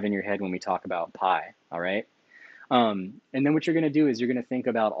want to have in your head when we talk about pi, all right? And then what you're going to do is you're going to think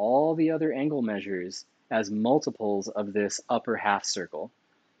about all the other angle measures as multiples of this upper half circle.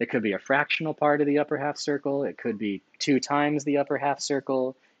 It could be a fractional part of the upper half circle. It could be 2 times the upper half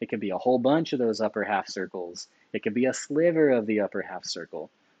circle. It could be a whole bunch of those upper half circles. It could be a sliver of the upper half circle.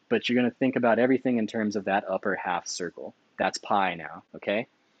 But you're going to think about everything in terms of that upper half circle. That's pi now, okay?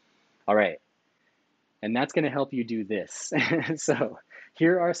 All right. And that's going to help you do this. So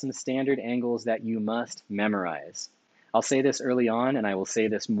here are some standard angles that you must memorize. I'll say this early on, and I will say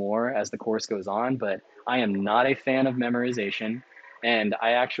this more as the course goes on, but I am not a fan of memorization, and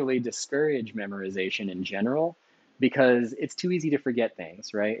I actually discourage memorization in general because it's too easy to forget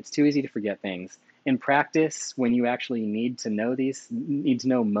things, right? It's too easy to forget things. In practice, when you actually need to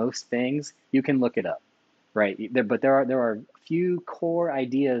know most things, you can look it up, right? But there are a few core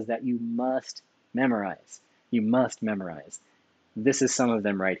ideas that you must memorize. You must memorize. This is some of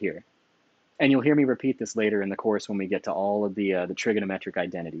them right here. And you'll hear me repeat this later in the course when we get to all of the trigonometric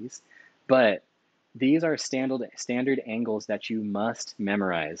identities. But these are standard angles that you must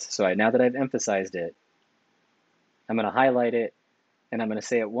memorize. So now that I've emphasized it, I'm going to highlight it, and I'm going to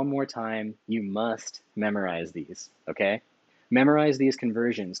say it one more time. You must memorize these, okay? Memorize these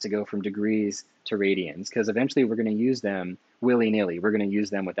conversions to go from degrees to radians, because eventually we're going to use them willy-nilly. We're going to use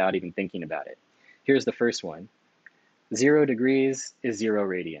them without even thinking about it. Here's the first one. 0 degrees is 0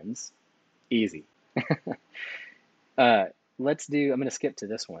 radians. Easy. I'm going to skip to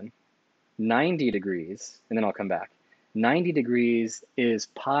this one. 90 degrees, and then I'll come back. 90 degrees is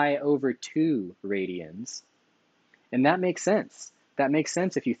pi over 2 radians. And that makes sense. That makes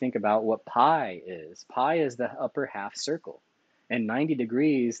sense if you think about what pi is. Pi is the upper half circle. and 90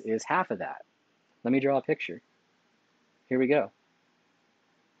 degrees is half of that. Let me draw a picture. Here we go.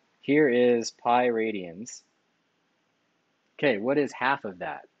 Here is pi radians. Okay, what is half of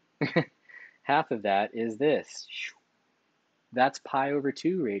that? Half of that is this. That's pi over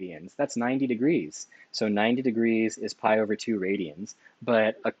 2 radians. That's 90 degrees. So 90 degrees is pi over 2 radians.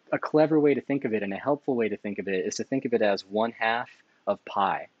 But a clever way to think of it and a helpful way to think of it is to think of it as 1/2 of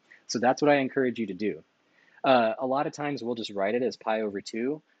pi. So that's what I encourage you to do. A lot of times we'll just write it as pi over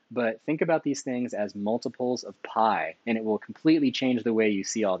 2, but think about these things as multiples of pi, and it will completely change the way you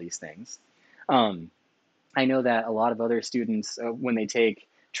see all these things. I know that a lot of other students, when they take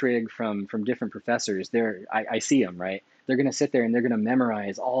trig from different professors, I see them, right? They're going to sit there and they're going to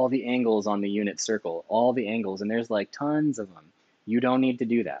memorize all the angles on the unit circle, all the angles, and there's like tons of them. You don't need to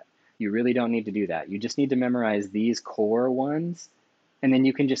do that. You really don't need to do that. You just need to memorize these core ones, and then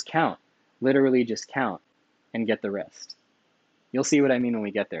you can just count, literally just count, and get the rest. You'll see what I mean when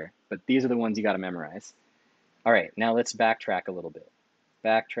we get there, but these are the ones you got to memorize. All right, now let's backtrack a little bit.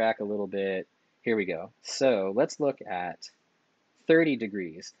 Backtrack a little bit. Here we go. So let's look at 30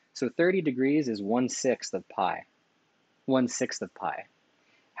 degrees. So 30 degrees is 1/6 of pi. 1/6 of pi.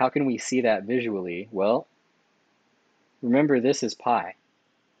 How can we see that visually? Well, remember this is pi.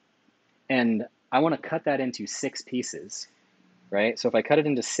 And I want to cut that into 6 pieces, right? So if I cut it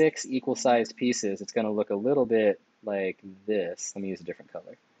into 6 equal-sized pieces, it's going to look a little bit like this. Let me use a different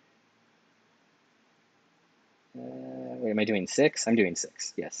color. Wait, am I doing 6? I'm doing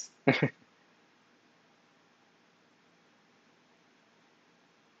 6, yes.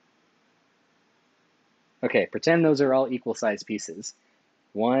 Okay, pretend those are all equal-sized pieces.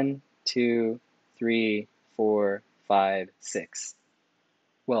 1, 2, 3, 4, 5, 6.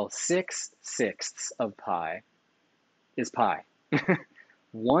 Well, 6/6 of pi is pi.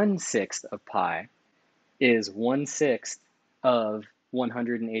 1/6 of pi is 1/6 of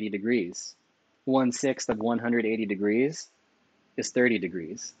 180 degrees. 1/6 of 180 degrees is 30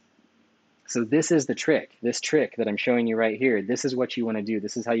 degrees. So this is the trick. This trick that I'm showing you right here, this is what you want to do.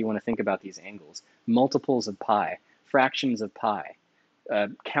 This is how you want to think about these angles. Multiples of pi, fractions of pi,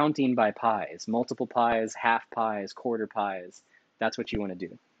 counting by pies, multiple pies, half pies, quarter pies. That's what you want to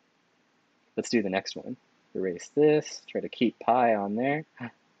do. Let's do the next one. Erase this, try to keep pi on there.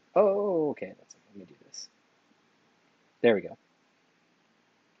 Oh, okay, let me do this. There we go.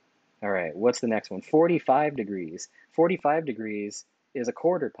 All right, what's the next one? 45 degrees. 45 degrees is a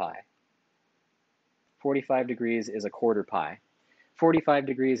quarter pi. 45 degrees is a quarter pi. 45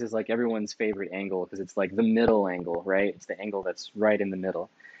 degrees is like everyone's favorite angle because it's like the middle angle, right? It's the angle that's right in the middle.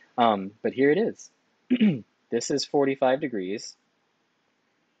 But here it is. This is 45 degrees,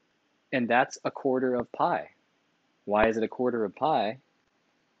 and that's a quarter of pi. Why is it a quarter of pi?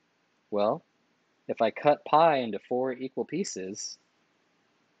 Well, if I cut pi into 4 equal pieces,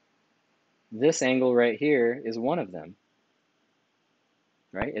 this angle right here is one of them,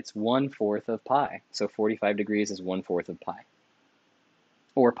 right? It's 1/4 of pi. So 45 degrees is 1/4 of pi.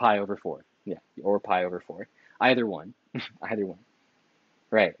 Or pi over 4. Yeah, or pi over 4. Either one. Either one.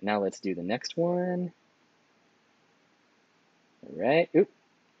 Right, now let's do the next one. All right. Oop.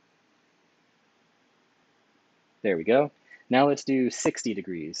 There we go. Now let's do 60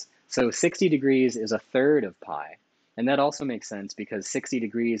 degrees. So 60 degrees is 1/3 of pi. And that also makes sense because 60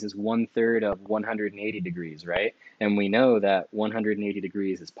 degrees is 1/3 of 180 degrees, right? And we know that 180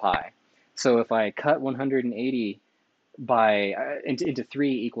 degrees is pi. So if I cut 180 into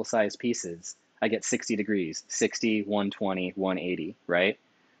 3 equal-sized pieces, I get 60 degrees. 60, 120, 180, right?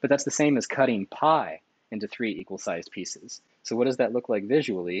 But that's the same as cutting pi into 3 equal-sized pieces. So what does that look like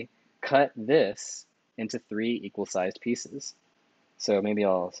visually? Cut this into 3 equal-sized pieces. So maybe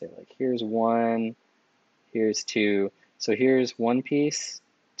I'll say like, here's 1, here's 2. So here's 1 piece,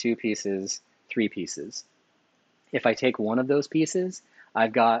 2 pieces, 3 pieces. If I take one of those pieces,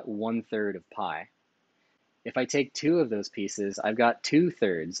 I've got 1/3 of pi. If I take 2 of those pieces, I've got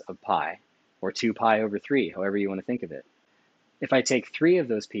 2/3 of pi, or 2 pi over 3, however you want to think of it. If I take 3 of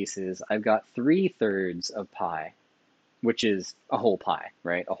those pieces, I've got 3/3 of pi, which is a whole pi,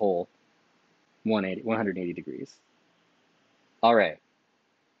 right? A whole 180 degrees. All right,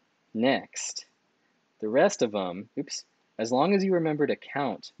 next, the rest of them, oops, as long as you remember to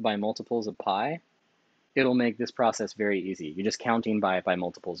count by multiples of pi, it'll make this process very easy. You're just counting by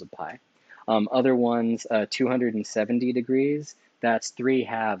multiples of pi. Other ones, 270 degrees, that's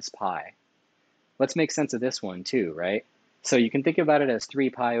 3/2 pi. Let's make sense of this one too, right? So you can think about it as 3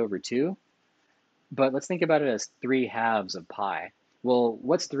 pi over 2, but let's think about it as 3/2 of pi. Well,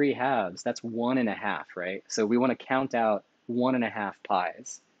 what's 3/2? That's 1.5, right? So we want to count out 1.5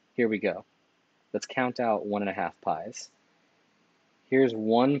 pies. Here we go. Let's count out 1.5 pies. Here's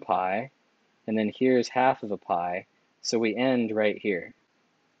 1 pi, and then here's half of a pi, so we end right here.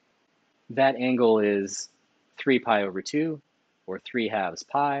 That angle is 3 pi over 2, or 3 halves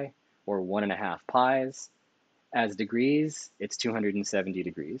pi, or 1.5 pi's. As degrees, it's 270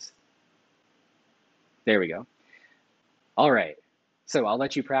 degrees. There we go. All right, so I'll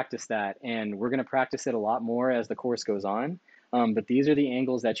let you practice that, and we're going to practice it a lot more as the course goes on, but these are the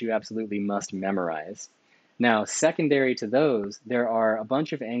angles that you absolutely must memorize. Now, secondary to those, there are a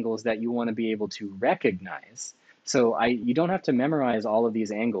bunch of angles that you want to be able to recognize. So you don't have to memorize all of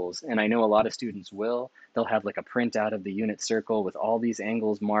these angles, and I know a lot of students will. They'll have like a printout of the unit circle with all these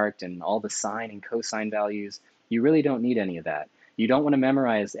angles marked and all the sine and cosine values. You really don't need any of that. You don't want to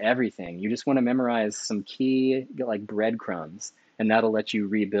memorize everything. You just want to memorize some key like breadcrumbs, and that'll let you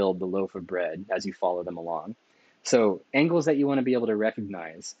rebuild the loaf of bread as you follow them along. So angles that you want to be able to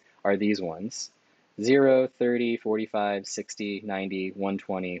recognize are these ones. 0, 30, 45, 60, 90,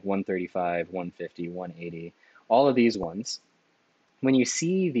 120, 135, 150, 180, all of these ones. When you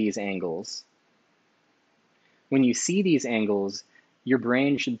see these angles, your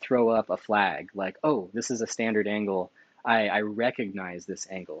brain should throw up a flag like, oh, this is a standard angle. I recognize this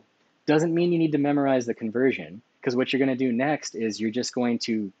angle. Doesn't mean you need to memorize the conversion, because what you're going to do next is you're just going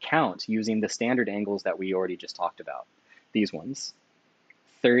to count using the standard angles that we already just talked about. These ones,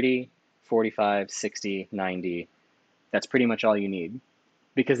 30, 45, 60, 90, that's pretty much all you need,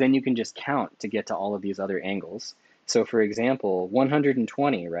 because then you can just count to get to all of these other angles. So for example,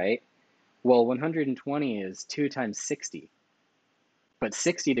 120, right? Well, 120 is 2 times 60, but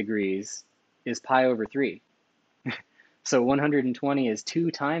 60 degrees is pi over 3. So 120 is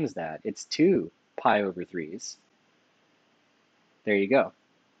 2 times that. It's 2 pi over 3's. There you go.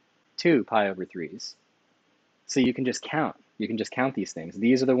 2 pi over 3's. So you can just count. You can just count these things.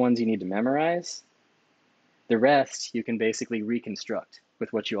 These are the ones you need to memorize. The rest you can basically reconstruct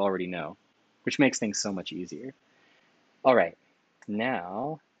with what you already know, which makes things so much easier. All right,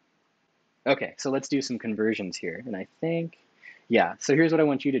 now, okay, so let's do some conversions here. And I think, yeah, so here's what I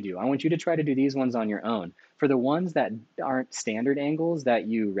want you to do. I want you to try to do these ones on your own. For the ones that aren't standard angles that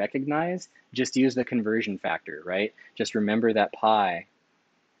you recognize, just use the conversion factor, right? Just remember that pi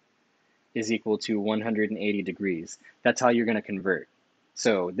is equal to 180 degrees. That's how you're going to convert.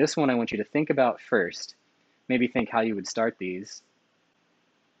 So this one I want you to think about first. Maybe think how you would start these.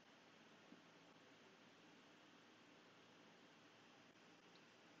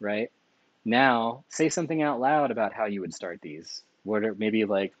 Right? Now, say something out loud about how you would start these. Maybe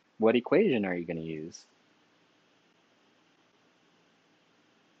like, what equation are you going to use?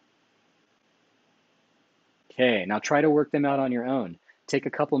 Okay, now try to work them out on your own. Take a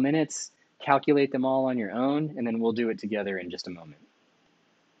couple minutes, calculate them all on your own, and then we'll do it together in just a moment.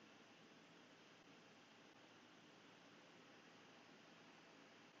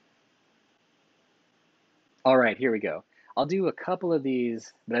 All right, here we go. I'll do a couple of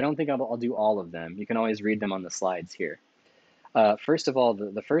these, but I don't think I'll do all of them. You can always read them on the slides here. First of all,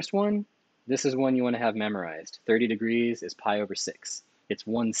 the first one, this is one you want to have memorized. 30 degrees is pi over 6. It's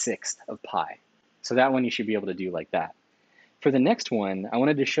 1/6 of pi. So that one you should be able to do like that. For the next one, I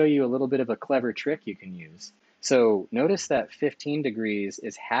wanted to show you a little bit of a clever trick you can use. So notice that 15 degrees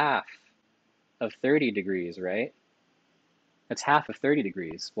is half of 30 degrees, right? That's half of 30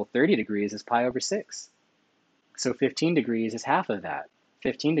 degrees. Well, 30 degrees is pi over 6. So 15 degrees is half of that.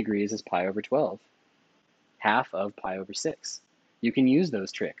 15 degrees is pi over 12. Half of pi over 6. You can use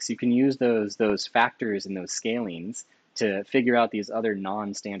those tricks. You can use those factors and those scalings to figure out these other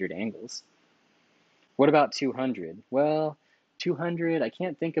non-standard angles. What about 200? Well, 200, I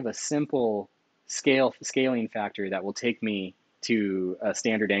can't think of a simple scaling factor that will take me to a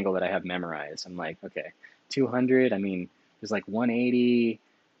standard angle that I have memorized. I'm like, okay, 200, I mean, there's like 180,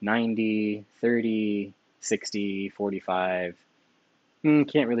 90, 30, 60, 45.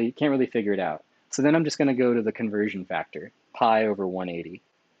 Can't really figure it out. So then I'm just going to go to the conversion factor, pi over 180,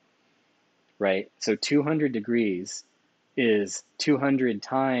 right? So 200 degrees is 200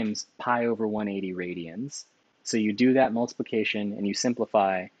 times pi over 180 radians. So you do that multiplication and you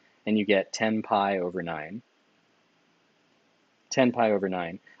simplify and you get 10 pi over 9. 10 pi over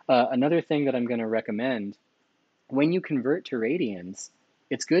 9. Another thing that I'm going to recommend, when you convert to radians,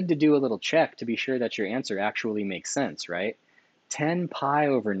 it's good to do a little check to be sure that your answer actually makes sense, right? 10 pi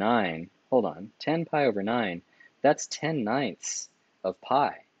over 9, hold on, 10 pi over 9, that's 10/9 of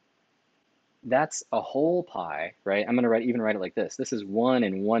pi. That's a whole pi, right? I'm going to even write it like this. This is 1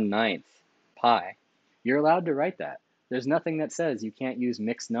 1/9 pi. You're allowed to write that. There's nothing that says you can't use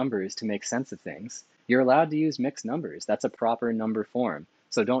mixed numbers to make sense of things. You're allowed to use mixed numbers. That's a proper number form.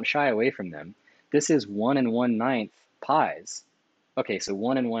 So don't shy away from them. This is 1 1/9 pi's. Okay, so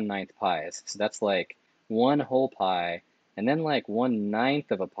 1 and 1/9 pies. So that's like one whole pie and then like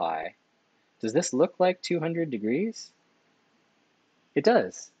 1/9 of a pie. Does this look like 200 degrees? It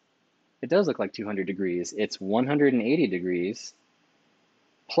does. It does look like 200 degrees. It's 180 degrees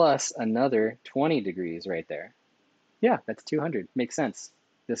plus another 20 degrees right there. Yeah, that's 200. Makes sense.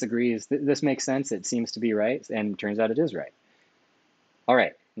 This agrees. This makes sense. It seems to be right, and turns out it is right. All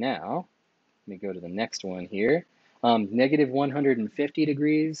right, now let me go to the next one here. Negative 150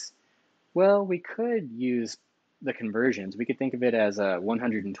 degrees. Well, we could use the conversions. We could think of it as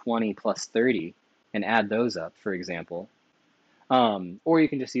 120 plus 30 and add those up, for example. Or you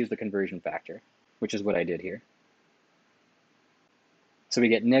can just use the conversion factor, which is what I did here. So we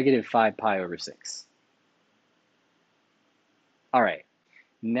get negative 5 pi over 6. All right,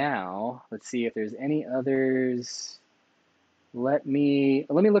 now let's see if there's any others. Let me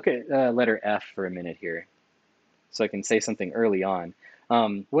look at letter F for a minute here, so I can say something early on.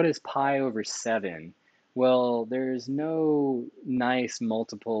 What is pi over 7? Well, there's no nice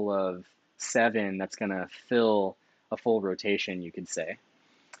multiple of 7 that's going to fill a full rotation, you could say.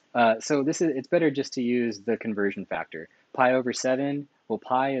 So it's better just to use the conversion factor. Pi over 7, well,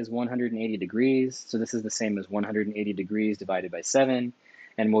 pi is 180 degrees, so this is the same as 180 degrees divided by 7,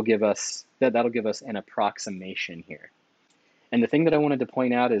 and that'll give us an approximation here. And the thing that I wanted to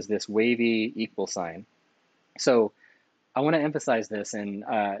point out is this wavy equal sign. So I want to emphasize this, and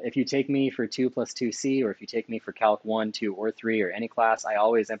if you take me for 2 plus 2c, or if you take me for Calc 1, 2, or 3, or any class, I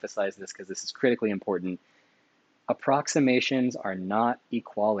always emphasize this because this is critically important. Approximations are not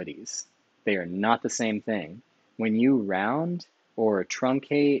equalities. They are not the same thing. When you round or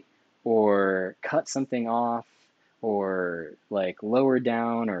truncate or cut something off or like lower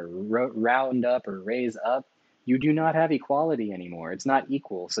down or round up or raise up, you do not have equality anymore. It's not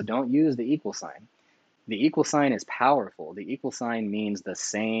equal, so don't use the equal sign. The equal sign is powerful. The equal sign means the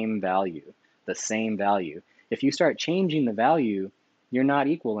same value, the same value. If you start changing the value, you're not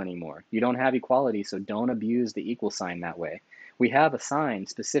equal anymore. You don't have equality, so don't abuse the equal sign that way. We have a sign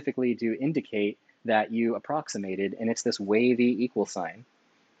specifically to indicate that you approximated, and it's this wavy equal sign.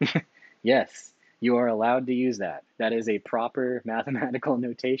 Yes, you are allowed to use that. That is a proper mathematical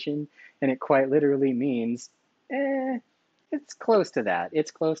notation, and it quite literally means, it's close to that. It's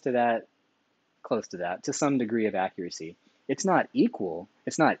close to that, to some degree of accuracy. It's not equal.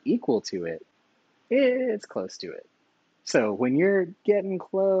 It's not equal to it. It's close to it. So when you're getting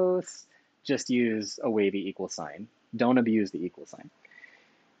close, just use a wavy equal sign. Don't abuse the equal sign.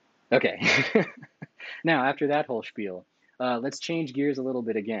 Okay. Now, after that whole spiel, let's change gears a little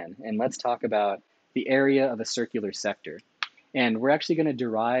bit again, and let's talk about the area of a circular sector. And we're actually going to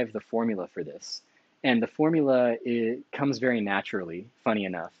derive the formula for this. And the formula comes very naturally, funny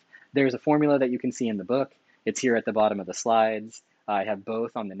enough. There's a formula that you can see in the book. It's here at the bottom of the slides. I have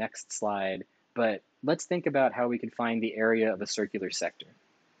both on the next slide. But let's think about how we can find the area of a circular sector.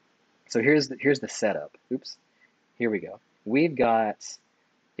 So here's the setup. Oops. Here we go. We've got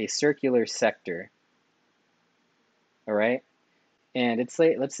a circular sector, all right? And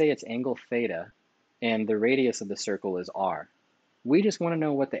let's say it's angle theta, and the radius of the circle is r. We just want to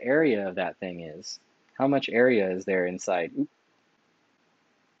know what the area of that thing is. How much area is there inside?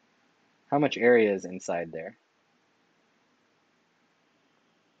 How much area is inside there?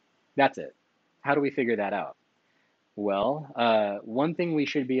 That's it. How do we figure that out? Well, one thing we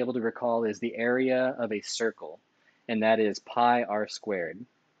should be able to recall is the area of a circle, and that is pi r squared.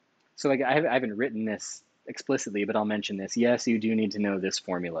 So I haven't written this explicitly, but I'll mention this. Yes, you do need to know this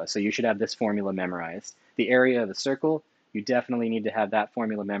formula. So you should have this formula memorized. The area of a circle, you definitely need to have that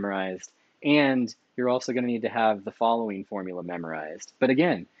formula memorized. And you're also going to need to have the following formula memorized. But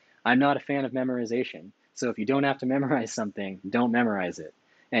again, I'm not a fan of memorization. So if you don't have to memorize something, don't memorize it.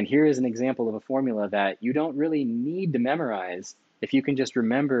 And here is an example of a formula that you don't really need to memorize if you can just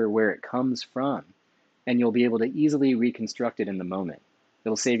remember where it comes from. And you'll be able to easily reconstruct it in the moment.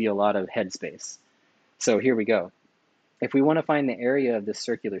 It'll save you a lot of headspace. So here we go. If we want to find the area of this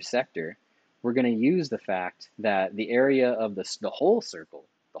circular sector, we're going to use the fact that the area of the whole circle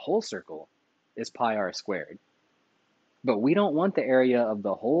is pi r squared. But we don't want the area of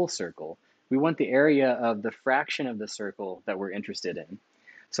the whole circle. We want the area of the fraction of the circle that we're interested in.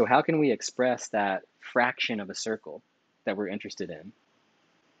 So how can we express that fraction of a circle that we're interested in?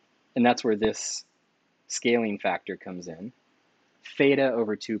 And that's where this scaling factor comes in. Theta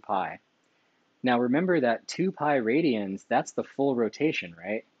over 2 pi. Now remember that 2 pi radians, that's the full rotation,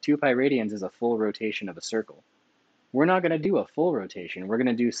 right? 2 pi radians is a full rotation of a circle. We're not going to do a full rotation. We're going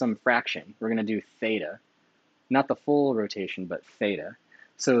to do some fraction. We're going to do theta. Not the full rotation, but theta.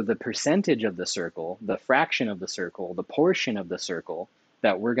 So the percentage of the circle, the fraction of the circle, the portion of the circle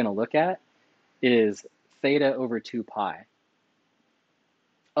that we're going to look at is theta over 2 pi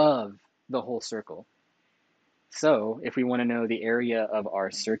of the whole circle. So if we want to know the area of our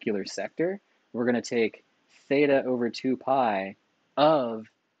circular sector, we're going to take theta over 2 pi of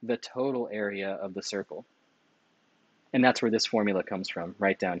the total area of the circle. And that's where this formula comes from,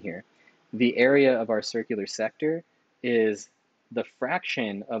 right down here. The area of our circular sector is the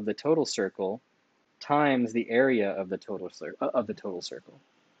fraction of the total circle times the area of the total circle.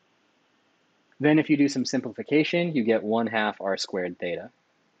 Then if you do some simplification, you get 1/2 r squared theta.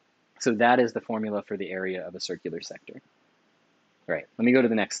 So that is the formula for the area of a circular sector. All right, let me go to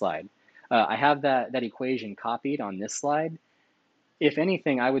the next slide. I have that equation copied on this slide. If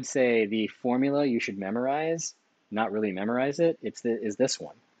anything, I would say the formula you should memorize, not really memorize it, is this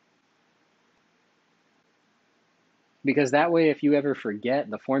one. Because that way, if you ever forget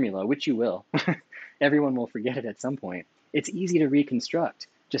the formula, which you will, everyone will forget it at some point, it's easy to reconstruct.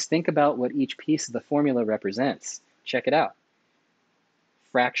 Just think about what each piece of the formula represents. Check it out.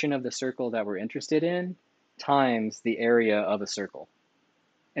 Fraction of the circle that we're interested in times the area of a circle.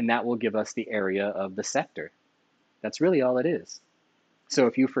 And that will give us the area of the sector. That's really all it is. So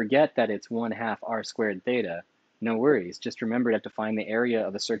if you forget that it's 1/2 r squared theta, no worries. Just remember that to find the area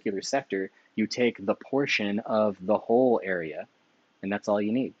of a circular sector, you take the portion of the whole area, and that's all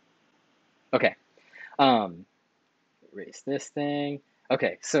you need. Okay, erase this thing.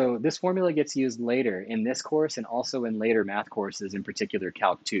 Okay, so this formula gets used later in this course and also in later math courses, in particular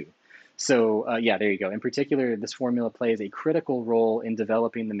Calc 2. So yeah, there you go. In particular, this formula plays a critical role in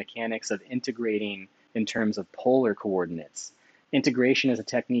developing the mechanics of integrating in terms of polar coordinates. Integration is a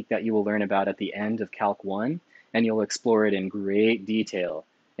technique that you will learn about at the end of Calc 1, and you'll explore it in great detail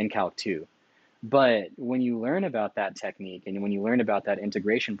in Calc 2. But when you learn about that technique and when you learn about that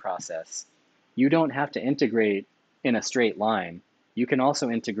integration process, you don't have to integrate in a straight line. You can also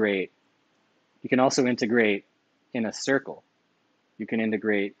integrate in a circle. You can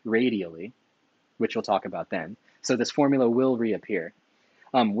integrate radially, which we'll talk about then. So this formula will reappear.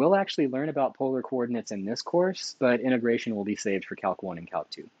 We'll actually learn about polar coordinates in this course, but integration will be saved for Calc 1 and Calc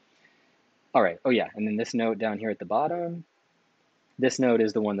 2. All right, oh yeah, and then this note down here at the bottom, this note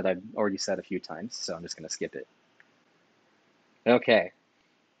is the one that I've already said a few times, so I'm just going to skip it. Okay,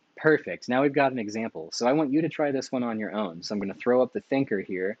 perfect. Now we've got an example. So I want you to try this one on your own. So I'm going to throw up the thinker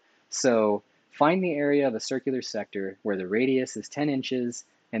here. So find the area of a circular sector where the radius is 10 inches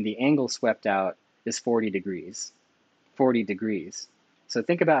and the angle swept out is 40 degrees. 40 degrees. So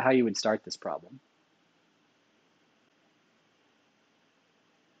think about how you would start this problem.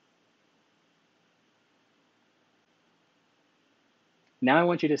 Now I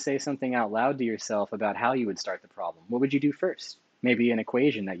want you to say something out loud to yourself about how you would start the problem. What would you do first? Maybe an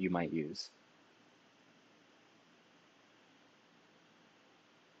equation that you might use.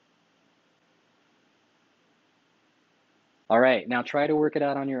 All right, now try to work it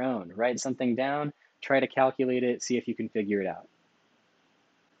out on your own. Write something down, try to calculate it, see if you can figure it out.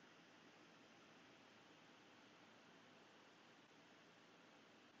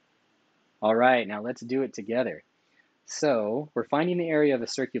 All right, now let's do it together. So we're finding the area of a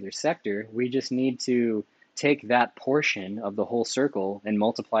circular sector. We just need to take that portion of the whole circle and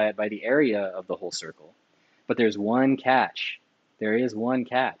multiply it by the area of the whole circle. But there's one catch. There is one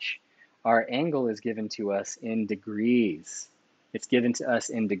catch. Our angle is given to us in degrees. It's given to us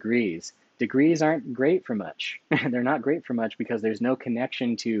in degrees. Degrees aren't great for much. They're not great for much because there's no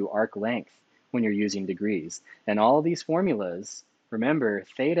connection to arc length when you're using degrees. And all of these formulas, remember,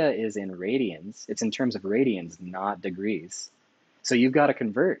 theta is in radians. It's in terms of radians, not degrees. So you've got to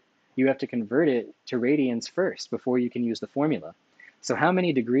convert. You have to convert it to radians first before you can use the formula. So how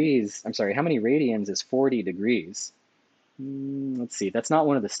many radians is 40 degrees? Let's see, that's not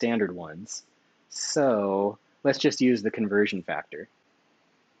one of the standard ones. So let's just use the conversion factor.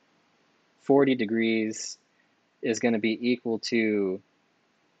 40 degrees is going to be equal to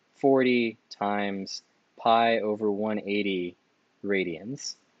 40 times pi over 180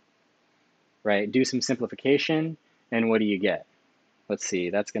 radians, right? Do some simplification, and what do you get? Let's see,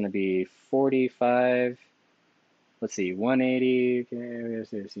 that's going to be 45, let's see, 180,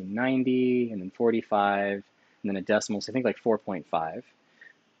 90, and then 45, and then a decimal, so I think like 4.5.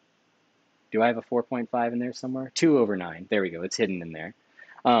 Do I have a 4.5 in there somewhere? 2 over 9, there we go, it's hidden in there.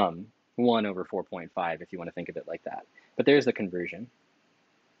 1 over 4.5 if you want to think of it like that. But there's the conversion.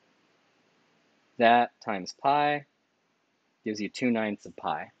 That times pi gives you 2/9 of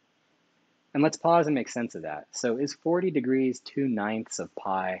pi. And let's pause and make sense of that. So is 40 degrees 2/9 of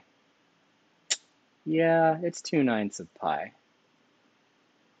pi? Yeah, it's 2/9 of pi.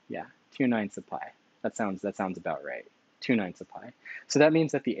 Yeah, 2/9 of pi. That sounds about right. 2/9 of pi. So that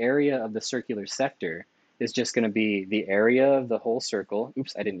means that the area of the circular sector is just going to be the area of the whole circle.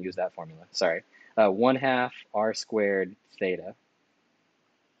 Oops, I didn't use that formula. Sorry. 1/2 r squared theta.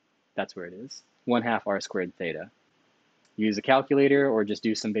 That's where it is. 1/2 r squared theta. Use a calculator or just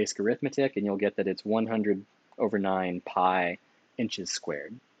do some basic arithmetic, and you'll get that it's 100/9 pi inches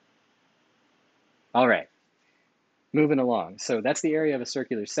squared. All right. Moving along. So that's the area of a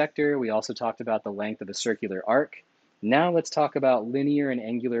circular sector. We also talked about the length of a circular arc. Now let's talk about linear and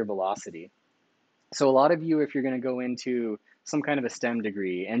angular velocity. So a lot of you, if you're going to go into some kind of a STEM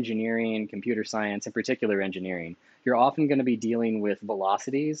degree, engineering, computer science, in particular engineering, you're often going to be dealing with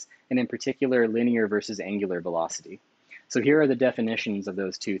velocities, and in particular linear versus angular velocity. So here are the definitions of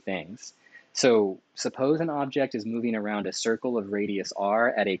those two things. So suppose an object is moving around a circle of radius r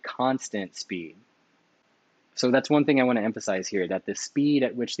at a constant speed. So that's one thing I want to emphasize here, that the speed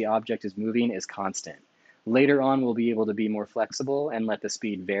at which the object is moving is constant. Later on, we'll be able to be more flexible and let the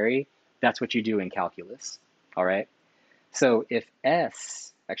speed vary. That's what you do in calculus, all right? So if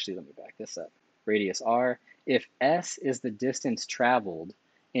s, actually let me back this up, radius r, if s is the distance traveled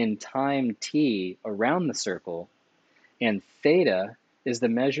in time t around the circle, and theta is the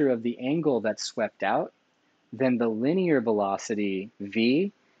measure of the angle that's swept out, then the linear velocity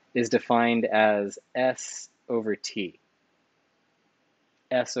v is defined as s over t.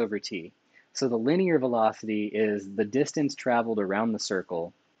 S over t. So the linear velocity is the distance traveled around the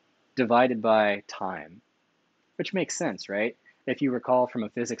circle divided by time, which makes sense, right? If you recall from a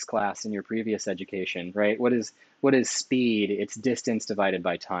physics class in your previous education, right? What is speed? It's distance divided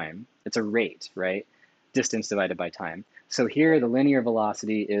by time. It's a rate, right? Distance divided by time. So here the linear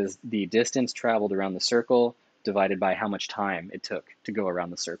velocity is the distance traveled around the circle divided by how much time it took to go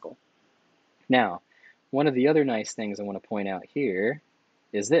around the circle. Now, one of the other nice things I want to point out here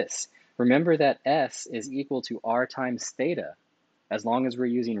is this. Remember that s is equal to r times theta, as long as we're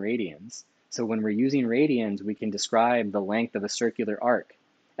using radians. So when we're using radians, we can describe the length of a circular arc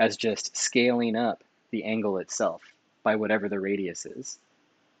as just scaling up the angle itself by whatever the radius is.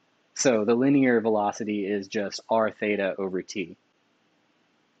 So the linear velocity is just r theta over t.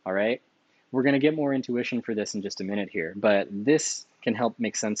 All right? We're going to get more intuition for this in just a minute here, but this can help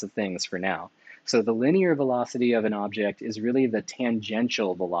make sense of things for now. So the linear velocity of an object is really the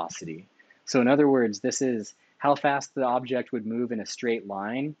tangential velocity. So in other words, this is how fast the object would move in a straight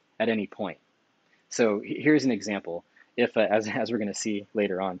line at any point. So here's an example, if as we're going to see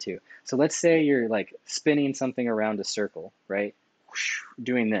later on too. So let's say you're like spinning something around a circle, right?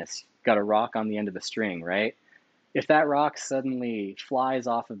 Doing this, got a rock on the end of the string, right? If that rock suddenly flies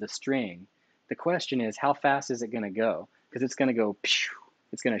off of the string, the question is, how fast is it going to go? Because it's going to go,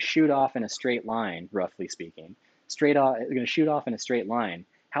 it's going to shoot off in a straight line, roughly speaking. Straight off, it's going to shoot off in a straight line.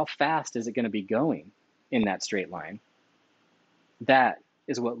 How fast is it going to be going in that straight line? That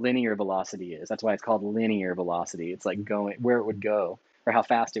is what linear velocity is. That's why it's called linear velocity. It's like going where it would go, or how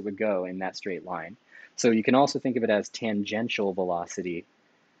fast it would go in that straight line. So you can also think of it as tangential velocity.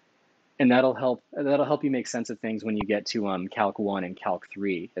 And that'll help you make sense of things when you get to Calc 1 and Calc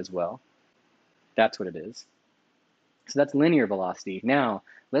 3 as well. That's what it is. So that's linear velocity. Now,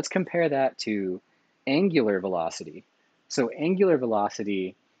 let's compare that to angular velocity. So angular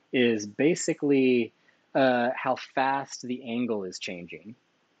velocity is basically how fast the angle is changing.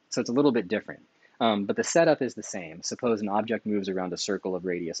 So it's a little bit different. But the setup is the same. Suppose an object moves around a circle of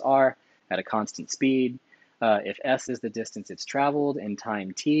radius r at a constant speed. If s is the distance it's traveled in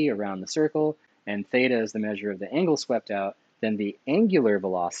time t around the circle, and theta is the measure of the angle swept out, then the angular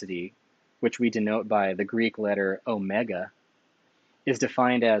velocity, which we denote by the Greek letter omega, is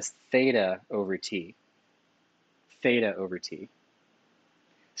defined as theta over t. Theta over t.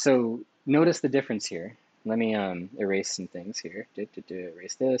 So notice the difference here. Let me erase some things here.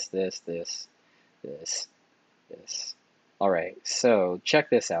 Erase this, this, this, this, this. All right, so check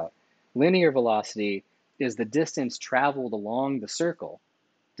this out. Linear velocity is the distance traveled along the circle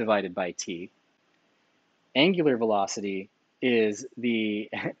divided by t. Angular velocity is the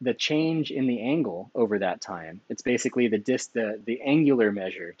change in the angle over that time. It's basically the angular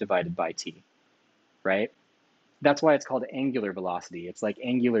measure divided by t, right? That's why it's called angular velocity. It's like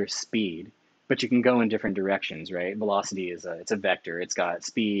angular speed, but you can go in different directions, right? Velocity is it's a vector. It's got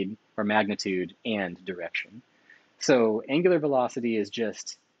speed or magnitude and direction. So angular velocity is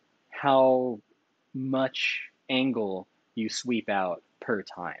just how much angle you sweep out per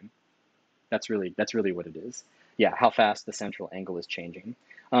time. That's really what it is. Yeah, how fast the central angle is changing.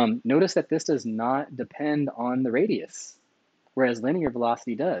 Notice that this does not depend on the radius, whereas linear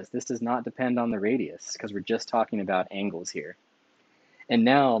velocity does. This does not depend on the radius because we're just talking about angles here. And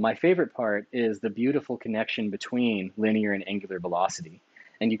now my favorite part is the beautiful connection between linear and angular velocity.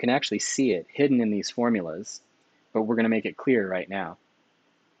 And you can actually see it hidden in these formulas, but we're going to make it clear right now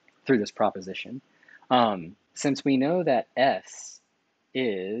through this proposition. Since we know that S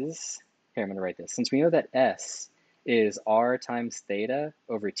is, here I'm going to write this, since we know that S is r times theta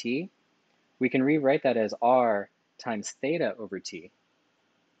over t, we can rewrite that as r times theta over t.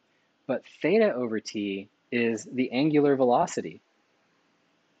 But theta over t is the angular velocity.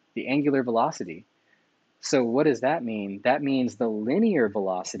 The angular velocity. So what does that mean? That means the linear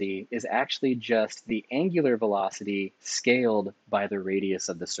velocity is actually just the angular velocity scaled by the radius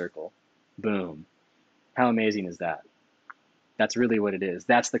of the circle. Boom. How amazing is that? That's really what it is.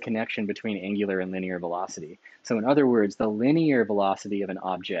 That's the connection between angular and linear velocity. So in other words, the linear velocity of an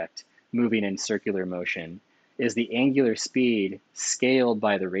object moving in circular motion is the angular speed scaled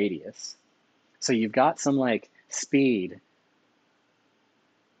by the radius. So you've got some like speed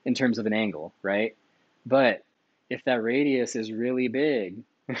in terms of an angle, right? But if that radius is really big,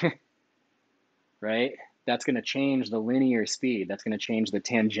 right, that's going to change the linear speed. That's going to change the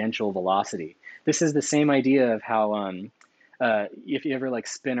tangential velocity. This is the same idea of how if you ever like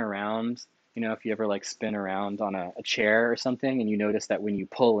spin around, if you ever like spin around on a chair or something, and you notice that when you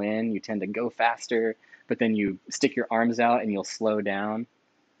pull in, you tend to go faster, but then you stick your arms out and you'll slow down,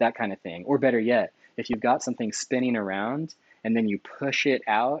 that kind of thing. Or better yet, if you've got something spinning around and then you push it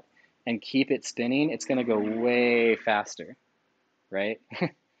out and keep it spinning, it's going to go way faster, right?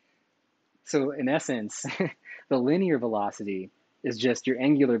 So in essence, the linear velocity is just your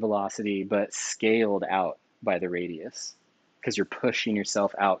angular velocity, but scaled out by the radius, because you're pushing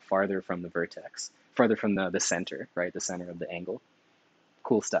yourself out farther from the vertex, farther from the center, right? The center of the angle.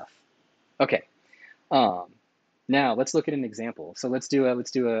 Cool stuff. Okay. Now let's look at an example. So let's do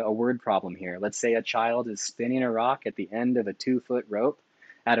a word problem here. Let's say a child is spinning a rock at the end of a 2-foot rope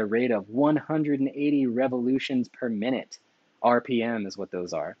at a rate of 180 revolutions per minute. RPM is what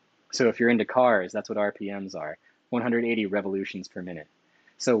those are. So if you're into cars, that's what RPMs are, 180 revolutions per minute.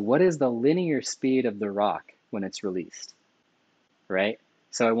 So what is the linear speed of the rock when it's released, right?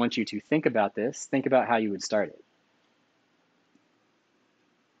 So I want you to think about this. Think about how you would start it.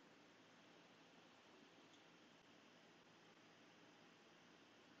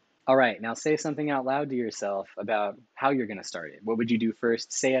 All right, now say something out loud to yourself about how you're going to start it. What would you do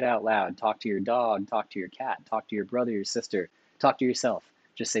first? Say it out loud. Talk to your dog, talk to your cat, talk to your brother, your sister, talk to yourself.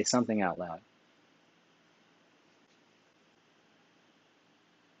 Just say something out loud.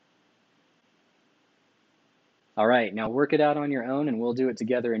 All right, now work it out on your own and we'll do it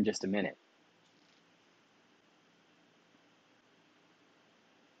together in just a minute.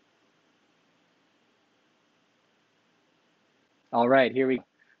 All right, here we go.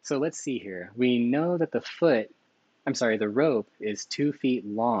 So let's see here. We know that the rope is 2 feet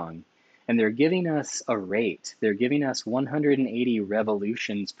long, and they're giving us a rate. They're giving us 180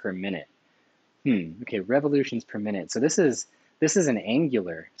 revolutions per minute. Okay, revolutions per minute. So this is an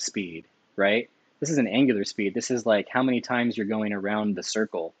angular speed, right? This is an angular speed. This is like how many times you're going around the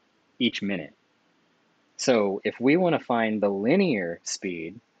circle each minute. So if we want to find the linear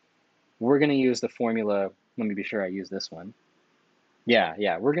speed, we're going to use the formula. Let me be sure I use this one.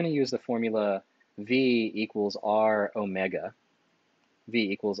 Yeah, we're going to use the formula V equals R omega.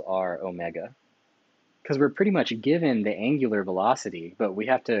 V equals R omega. Because we're pretty much given the angular velocity, but we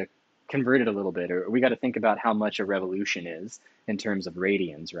have to convert it a little bit, or we got to think about how much a revolution is in terms of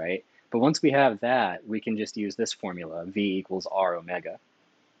radians, right? But once we have that, we can just use this formula, V equals R omega.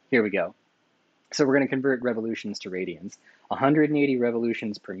 Here we go. So we're going to convert revolutions to radians. 180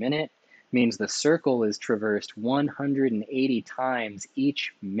 revolutions per minute means the circle is traversed 180 times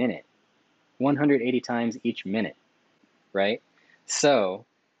each minute. 180 times each minute, right? So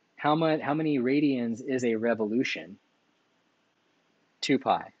how many radians is a revolution? 2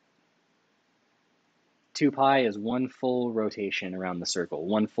 pi. 2 pi is one full rotation around the circle,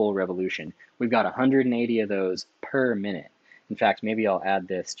 one full revolution. We've got 180 of those per minute. In fact, maybe I'll add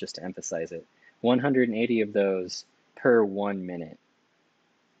this just to emphasize it. 180 of those per 1 minute.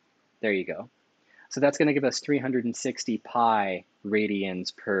 There you go. So that's going to give us 360 pi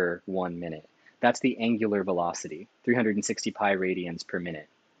radians per 1 minute. That's the angular velocity, 360 pi radians per minute.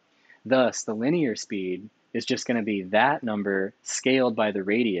 Thus, the linear speed is just going to be that number scaled by the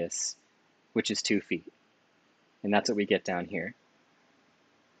radius, which is 2 feet. And that's what we get down here.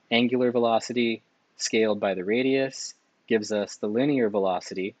 Angular velocity scaled by the radius gives us the linear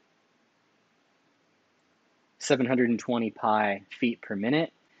velocity, 720 pi feet per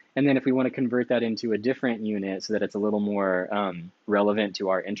minute. And then if we want to convert that into a different unit so that it's a little more relevant to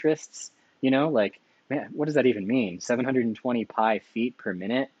our interests, like Man, what does that even mean? 720 pi feet per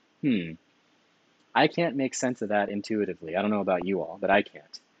minute? I can't make sense of that intuitively. I don't know about you all, but I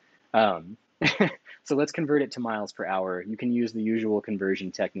can't. Um, so let's convert it to miles per hour. You can use the usual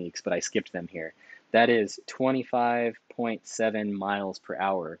conversion techniques, but I skipped them here. That is 25.7 miles per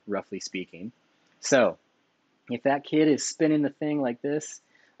hour, roughly speaking. So if that kid is spinning the thing like this,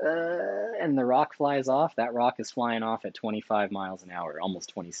 and the rock flies off, that rock is flying off at 25 miles an hour, almost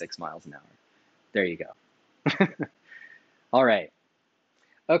 26 miles an hour. There you go. All right.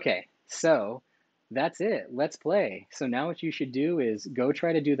 Okay, so that's it. Let's play. So now what you should do is go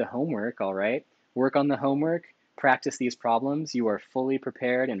try to do the homework, all right? Work on the homework, practice these problems. You are fully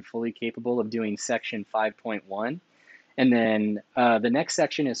prepared and fully capable of doing section 5.1. And then the next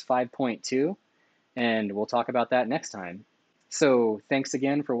section is 5.2, and we'll talk about that next time. So thanks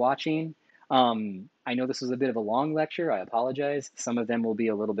again for watching. I know this was a bit of a long lecture. I apologize. Some of them will be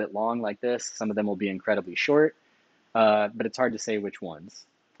a little bit long like this. Some of them will be incredibly short, but it's hard to say which ones.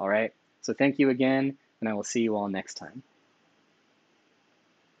 All right. So thank you again, and I will see you all next time.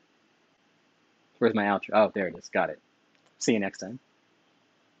 Where's my outro? Oh, there it is. Got it. See you next time.